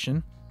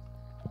consideration.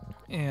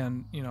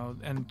 And, you know,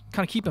 and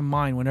kind of keep in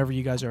mind whenever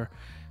you guys are,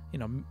 you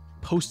know,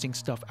 posting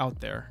stuff out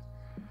there,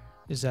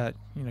 is that,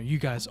 you know, you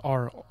guys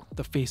are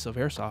the face of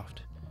Airsoft.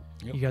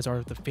 Yep. You guys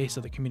are the face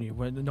of the community.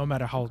 No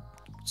matter how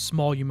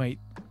small you may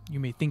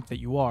think that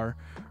you are,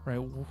 right?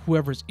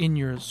 Whoever's in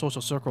your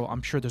social circle,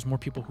 I'm sure there's more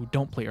people who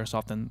don't play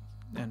Airsoft than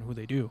who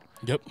they do.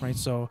 Yep. Right.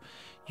 So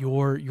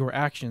your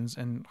actions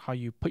and how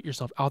you put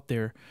yourself out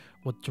there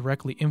will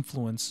directly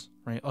influence,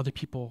 right, other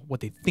people, what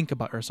they think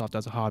about Airsoft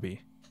as a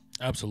hobby.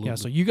 Absolutely. Yeah.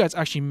 So you guys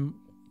actually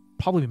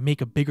probably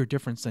make a bigger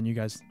difference than you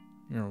guys,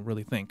 you know,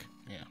 really think.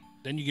 Yeah.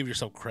 Then you give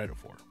yourself credit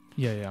for it.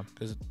 Yeah.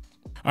 All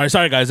right,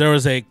 sorry guys, there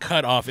was a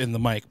cut off in the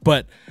mic,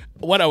 but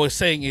what I was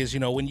saying is,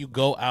 you know, when you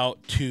go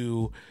out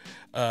to,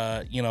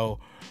 you know,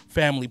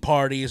 family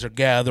parties or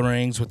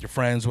gatherings with your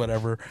friends,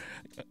 whatever,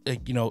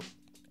 you know,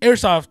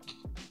 Airsoft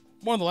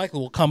more than likely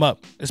will come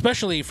up.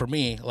 Especially for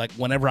me, like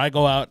whenever I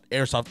go out,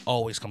 Airsoft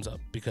always comes up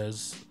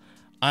because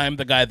I'm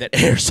the guy that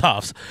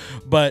airsofts.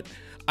 But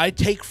I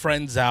take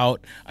friends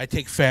out, I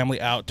take family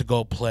out to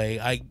go play.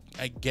 I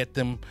get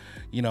them,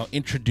 you know,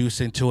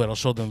 introduced into it. I'll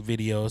show them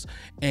videos,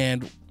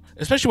 and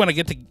especially when I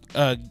get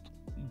to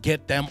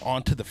get them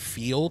onto the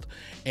field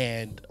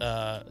and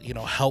you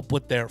know, help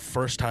with their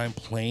first time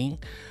playing.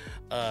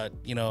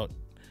 You know,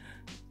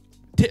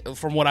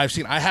 from what I've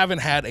seen, I haven't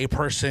had a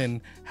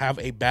person have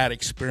a bad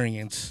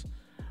experience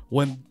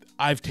when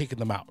I've taken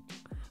them out.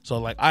 So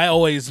like, I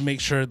always make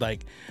sure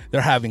like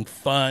they're having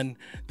fun,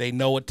 they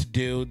know what to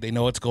do, they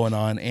know what's going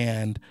on,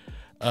 and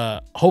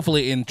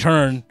hopefully in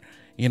turn,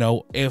 you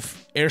know,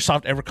 if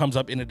Airsoft ever comes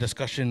up in a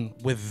discussion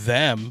with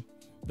them,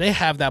 they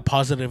have that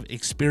positive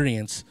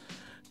experience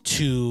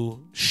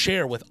to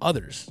share with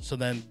others. So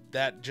then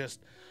that just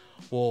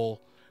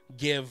will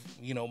give,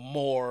 you know,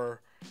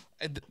 more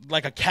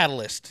like a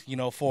catalyst, you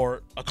know,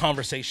 for a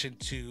conversation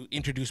to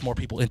introduce more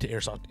people into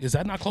Airsoft. Is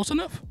that not close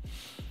enough?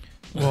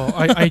 Well,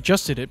 I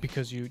adjusted it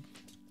because I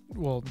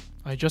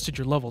adjusted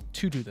your level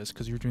to do this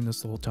because you were doing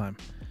this the whole time.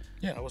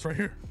 Yeah, I was right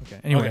here. Okay.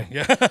 Anyway,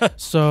 okay, yeah.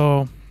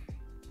 So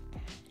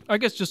I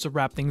guess just to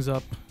wrap things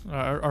up,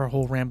 our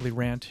whole rambly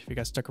rant, if you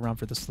guys stuck around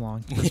for this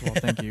long, first of all,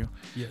 thank you.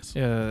 Yes.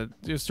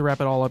 Just to wrap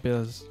it all up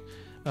is,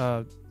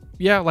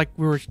 yeah, like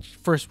we were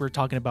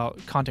talking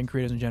about content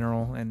creators in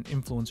general and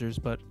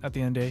influencers, but at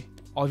the end of the day,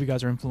 all of you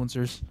guys are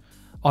influencers.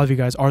 All of you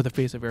guys are the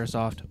face of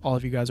Airsoft. All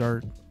of you guys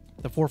are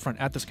the forefront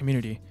at this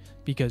community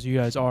because you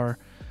guys are,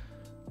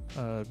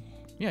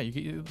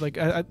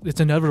 it's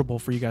inevitable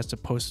for you guys to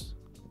post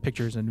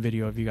pictures and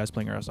video of you guys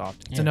playing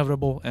Airsoft. It's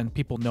inevitable, and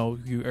people know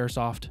you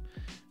Airsoft.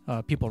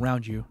 People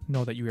around you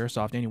know that you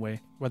Airsoft anyway,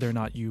 whether or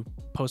not you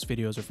post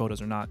videos or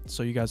photos or not.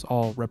 So you guys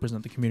all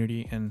represent the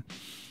community, and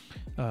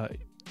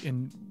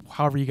in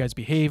however you guys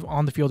behave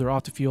on the field or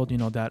off the field, you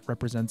know, that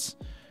represents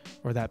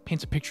or that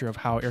paints a picture of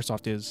how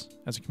Airsoft is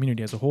as a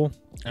community as a whole.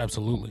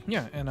 Absolutely.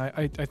 Yeah, and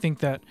I think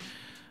that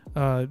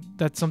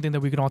that's something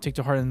that we can all take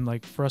to heart, and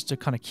like for us to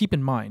kind of keep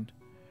in mind,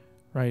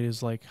 right?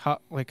 Is like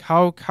how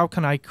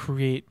can I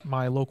create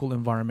my local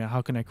environment?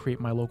 How can I create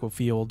my local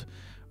field,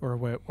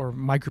 or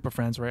my group of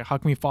friends, right? How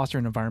can we foster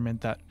an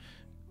environment that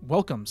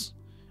welcomes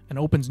and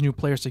opens new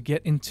players to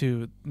get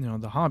into, you know,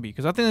 the hobby?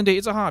 Because at the end of the day,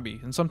 it's a hobby,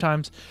 and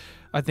sometimes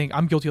I think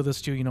I'm guilty of this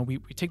too. You know, we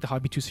take the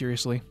hobby too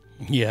seriously.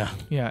 Yeah.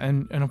 Yeah,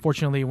 and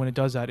unfortunately, when it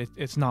does that,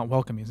 it's not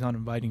welcoming. It's not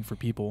inviting for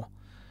people.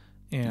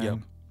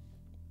 And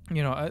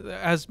you know,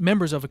 as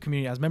members of a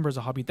community, as members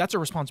of a hobby, that's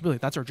our responsibility.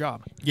 That's our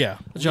job. Yeah,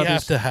 we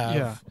have to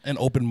have an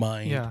open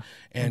mind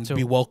and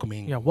be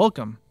welcoming. Yeah,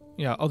 welcome.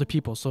 Yeah, other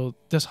people, so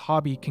this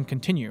hobby can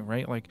continue,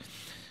 right? Like,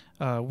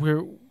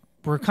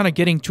 we're kind of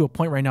getting to a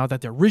point right now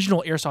that the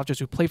original Airsofters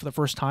who played for the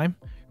first time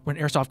when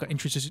Airsoft got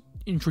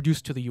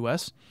introduced to the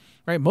U.S.,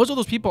 right? Most of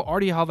those people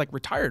already have like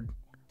retired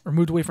or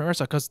moved away from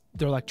Airsoft because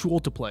they're like too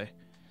old to play.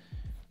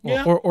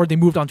 Yeah. or they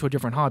moved on to a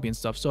different hobby and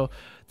stuff. So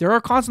there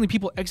are constantly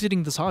people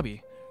exiting this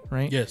hobby,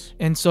 right? Yes.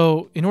 And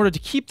so in order to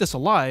keep this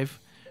alive,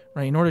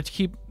 right, in order to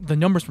keep the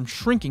numbers from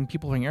shrinking,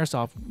 people playing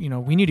Airsoft,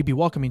 we need to be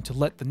welcoming to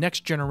let the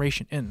next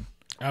generation in.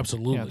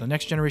 Absolutely. Yeah, the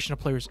next generation of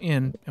players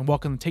in and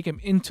welcome, take them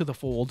into the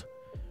fold,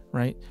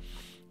 right?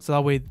 So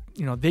that way,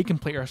 they can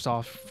play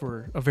Airsoft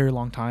for a very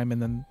long time,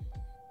 and then,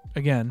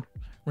 again,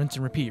 rinse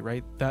and repeat,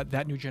 right?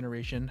 That new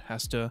generation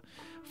has to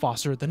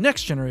foster the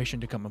next generation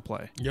to come and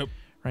play. Yep.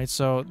 Right.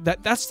 So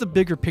that's the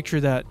bigger picture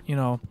that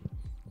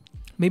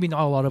maybe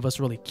not a lot of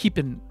us really keep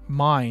in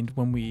mind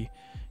when we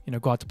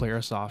go out to play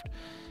Airsoft.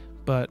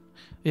 But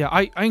yeah,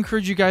 I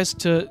encourage you guys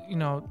to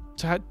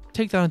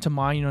take that into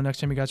mind. Next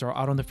time you guys are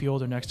out on the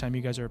field, or next time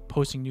you guys are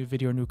posting new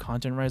video or new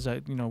content, right?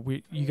 That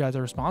you guys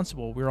are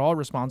responsible. We're all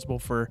responsible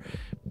for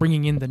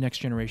bringing in the next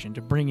generation,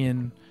 to bring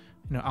in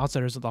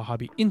outsiders of the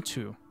hobby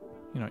into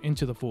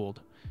the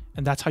fold,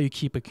 and that's how you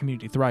keep a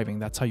community thriving.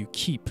 That's how you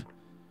keep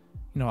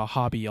a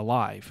hobby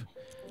alive.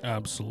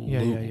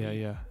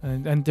 Absolutely. Yeah.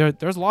 And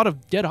there's a lot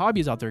of dead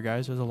hobbies out there,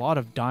 guys. There's a lot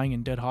of dying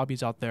and dead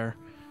hobbies out there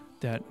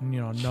that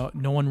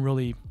no one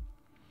really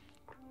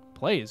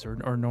plays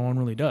or no one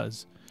really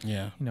does.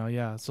 Yeah.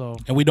 So,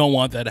 and we don't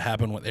want that to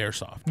happen with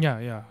Airsoft.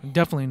 Yeah,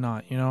 definitely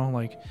not.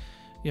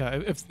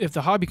 If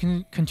the hobby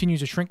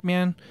continues to shrink,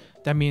 man,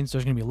 that means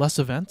there's gonna be less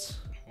events.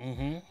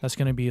 Mm-hmm. That's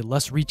gonna be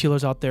less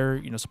retailers out there,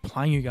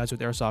 supplying you guys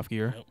with Airsoft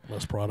gear. Yep.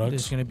 Less products.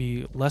 There's gonna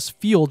be less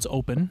fields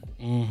open,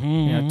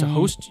 to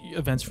host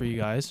events for you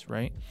guys,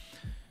 right?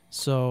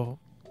 So,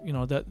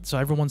 so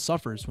everyone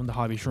suffers when the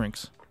hobby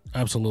shrinks.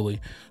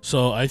 Absolutely.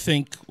 So I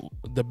think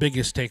the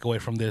biggest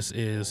takeaway from this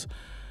is,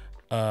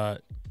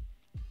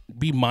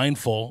 be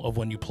mindful of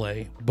when you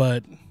play,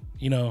 but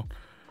try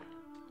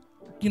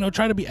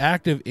to be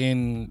active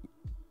in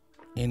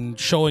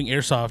showing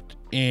Airsoft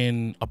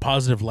in a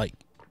positive light.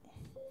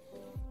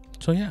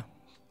 So yeah,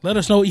 let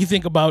us know what you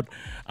think about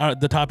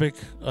the topic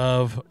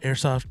of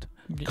Airsoft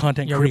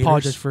content creators. We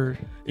apologize for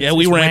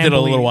we ranted a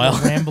little while.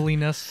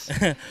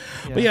 Rambliness.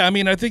 But yeah, I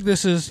mean, I think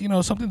this is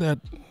something that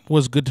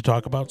was good to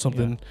talk about,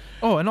 something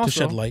and also, to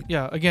shed light.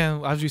 Yeah,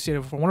 again, as we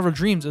stated before, one of our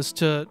dreams is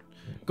to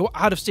go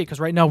out of state,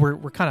 because right now we're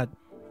kind of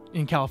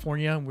in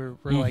California. We're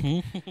like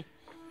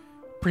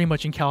pretty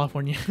much in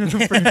California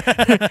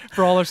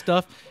for all our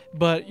stuff.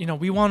 But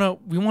we want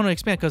to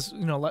expand, because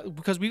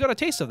we got a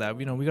taste of that.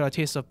 We got a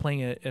taste of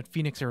playing at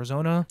Phoenix,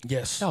 Arizona.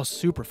 Yes, that was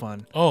super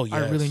fun. Oh yeah,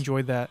 I really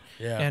enjoyed that.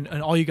 Yeah,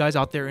 and all you guys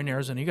out there in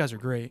Arizona, you guys are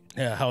great.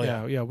 Yeah, hell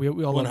yeah. Yeah. We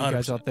all love you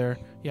guys out there.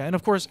 Yeah, and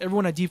of course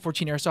everyone at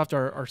D14 Airsoft,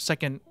 our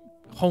second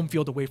home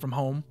field away from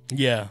home.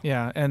 Yeah,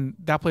 and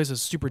that place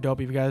is super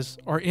dope. If you guys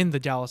are in the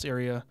Dallas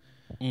area,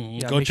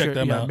 go check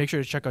them out. Make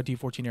sure to check out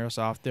D14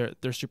 Airsoft.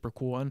 They're super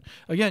cool. And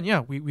again,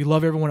 we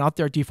love everyone out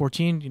there at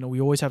D14. We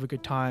always have a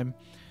good time.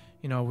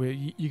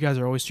 You guys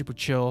are always super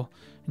chill,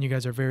 and you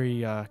guys are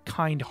very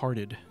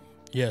kind-hearted.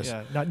 Yes.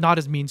 Yeah, not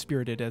as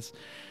mean-spirited as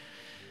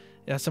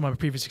some of my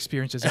previous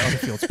experiences at other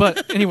fields.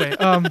 But anyway,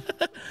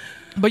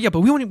 but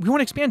we want to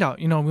expand out.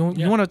 We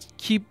want to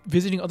keep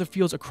visiting other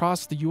fields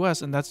across the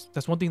U.S., and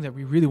that's one thing that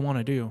we really want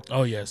to do.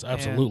 Oh yes,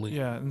 absolutely.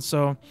 And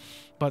so,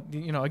 but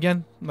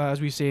again, as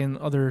we say in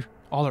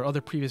all our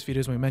other previous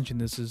videos when we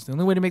mentioned this, is the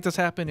only way to make this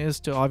happen is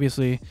to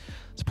obviously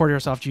support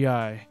Airsoft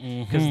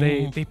GI, because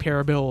they pay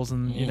our bills,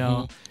 and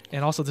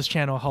and also this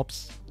channel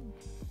helps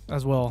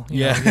as well.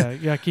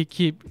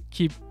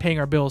 Keep paying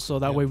our bills, so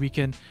that way we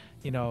can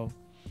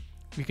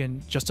we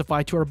can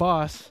justify to our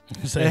boss,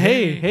 say,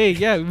 hey,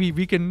 yeah,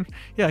 we can,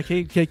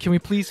 can we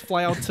please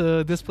fly out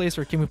to this place,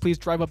 or can we please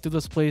drive up to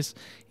this place,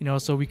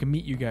 so we can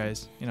meet you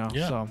guys,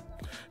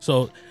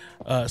 So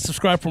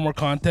subscribe for more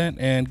content,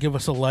 and give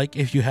us a like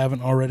if you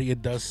haven't already.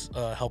 It does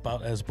help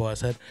out, as Boaz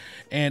said.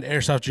 And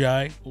Airsoft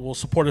GI will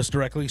support us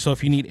directly, so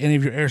if you need any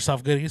of your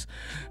Airsoft goodies,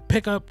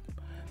 pick up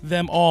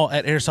them all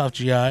at Airsoft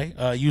GI.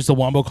 Use the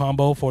Wombo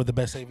combo for the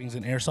best savings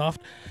in Airsoft.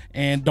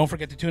 And don't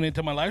forget to tune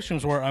into my live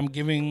streams, where I'm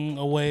giving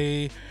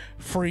away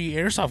free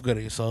Airsoft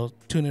goodies. So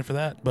tune in for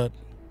that. But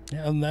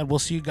yeah, other than that, we'll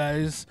see you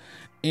guys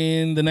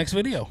in the next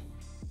video.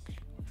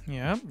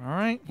 Yeah. All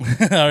right.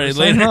 All right.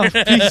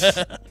 Later.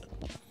 Peace.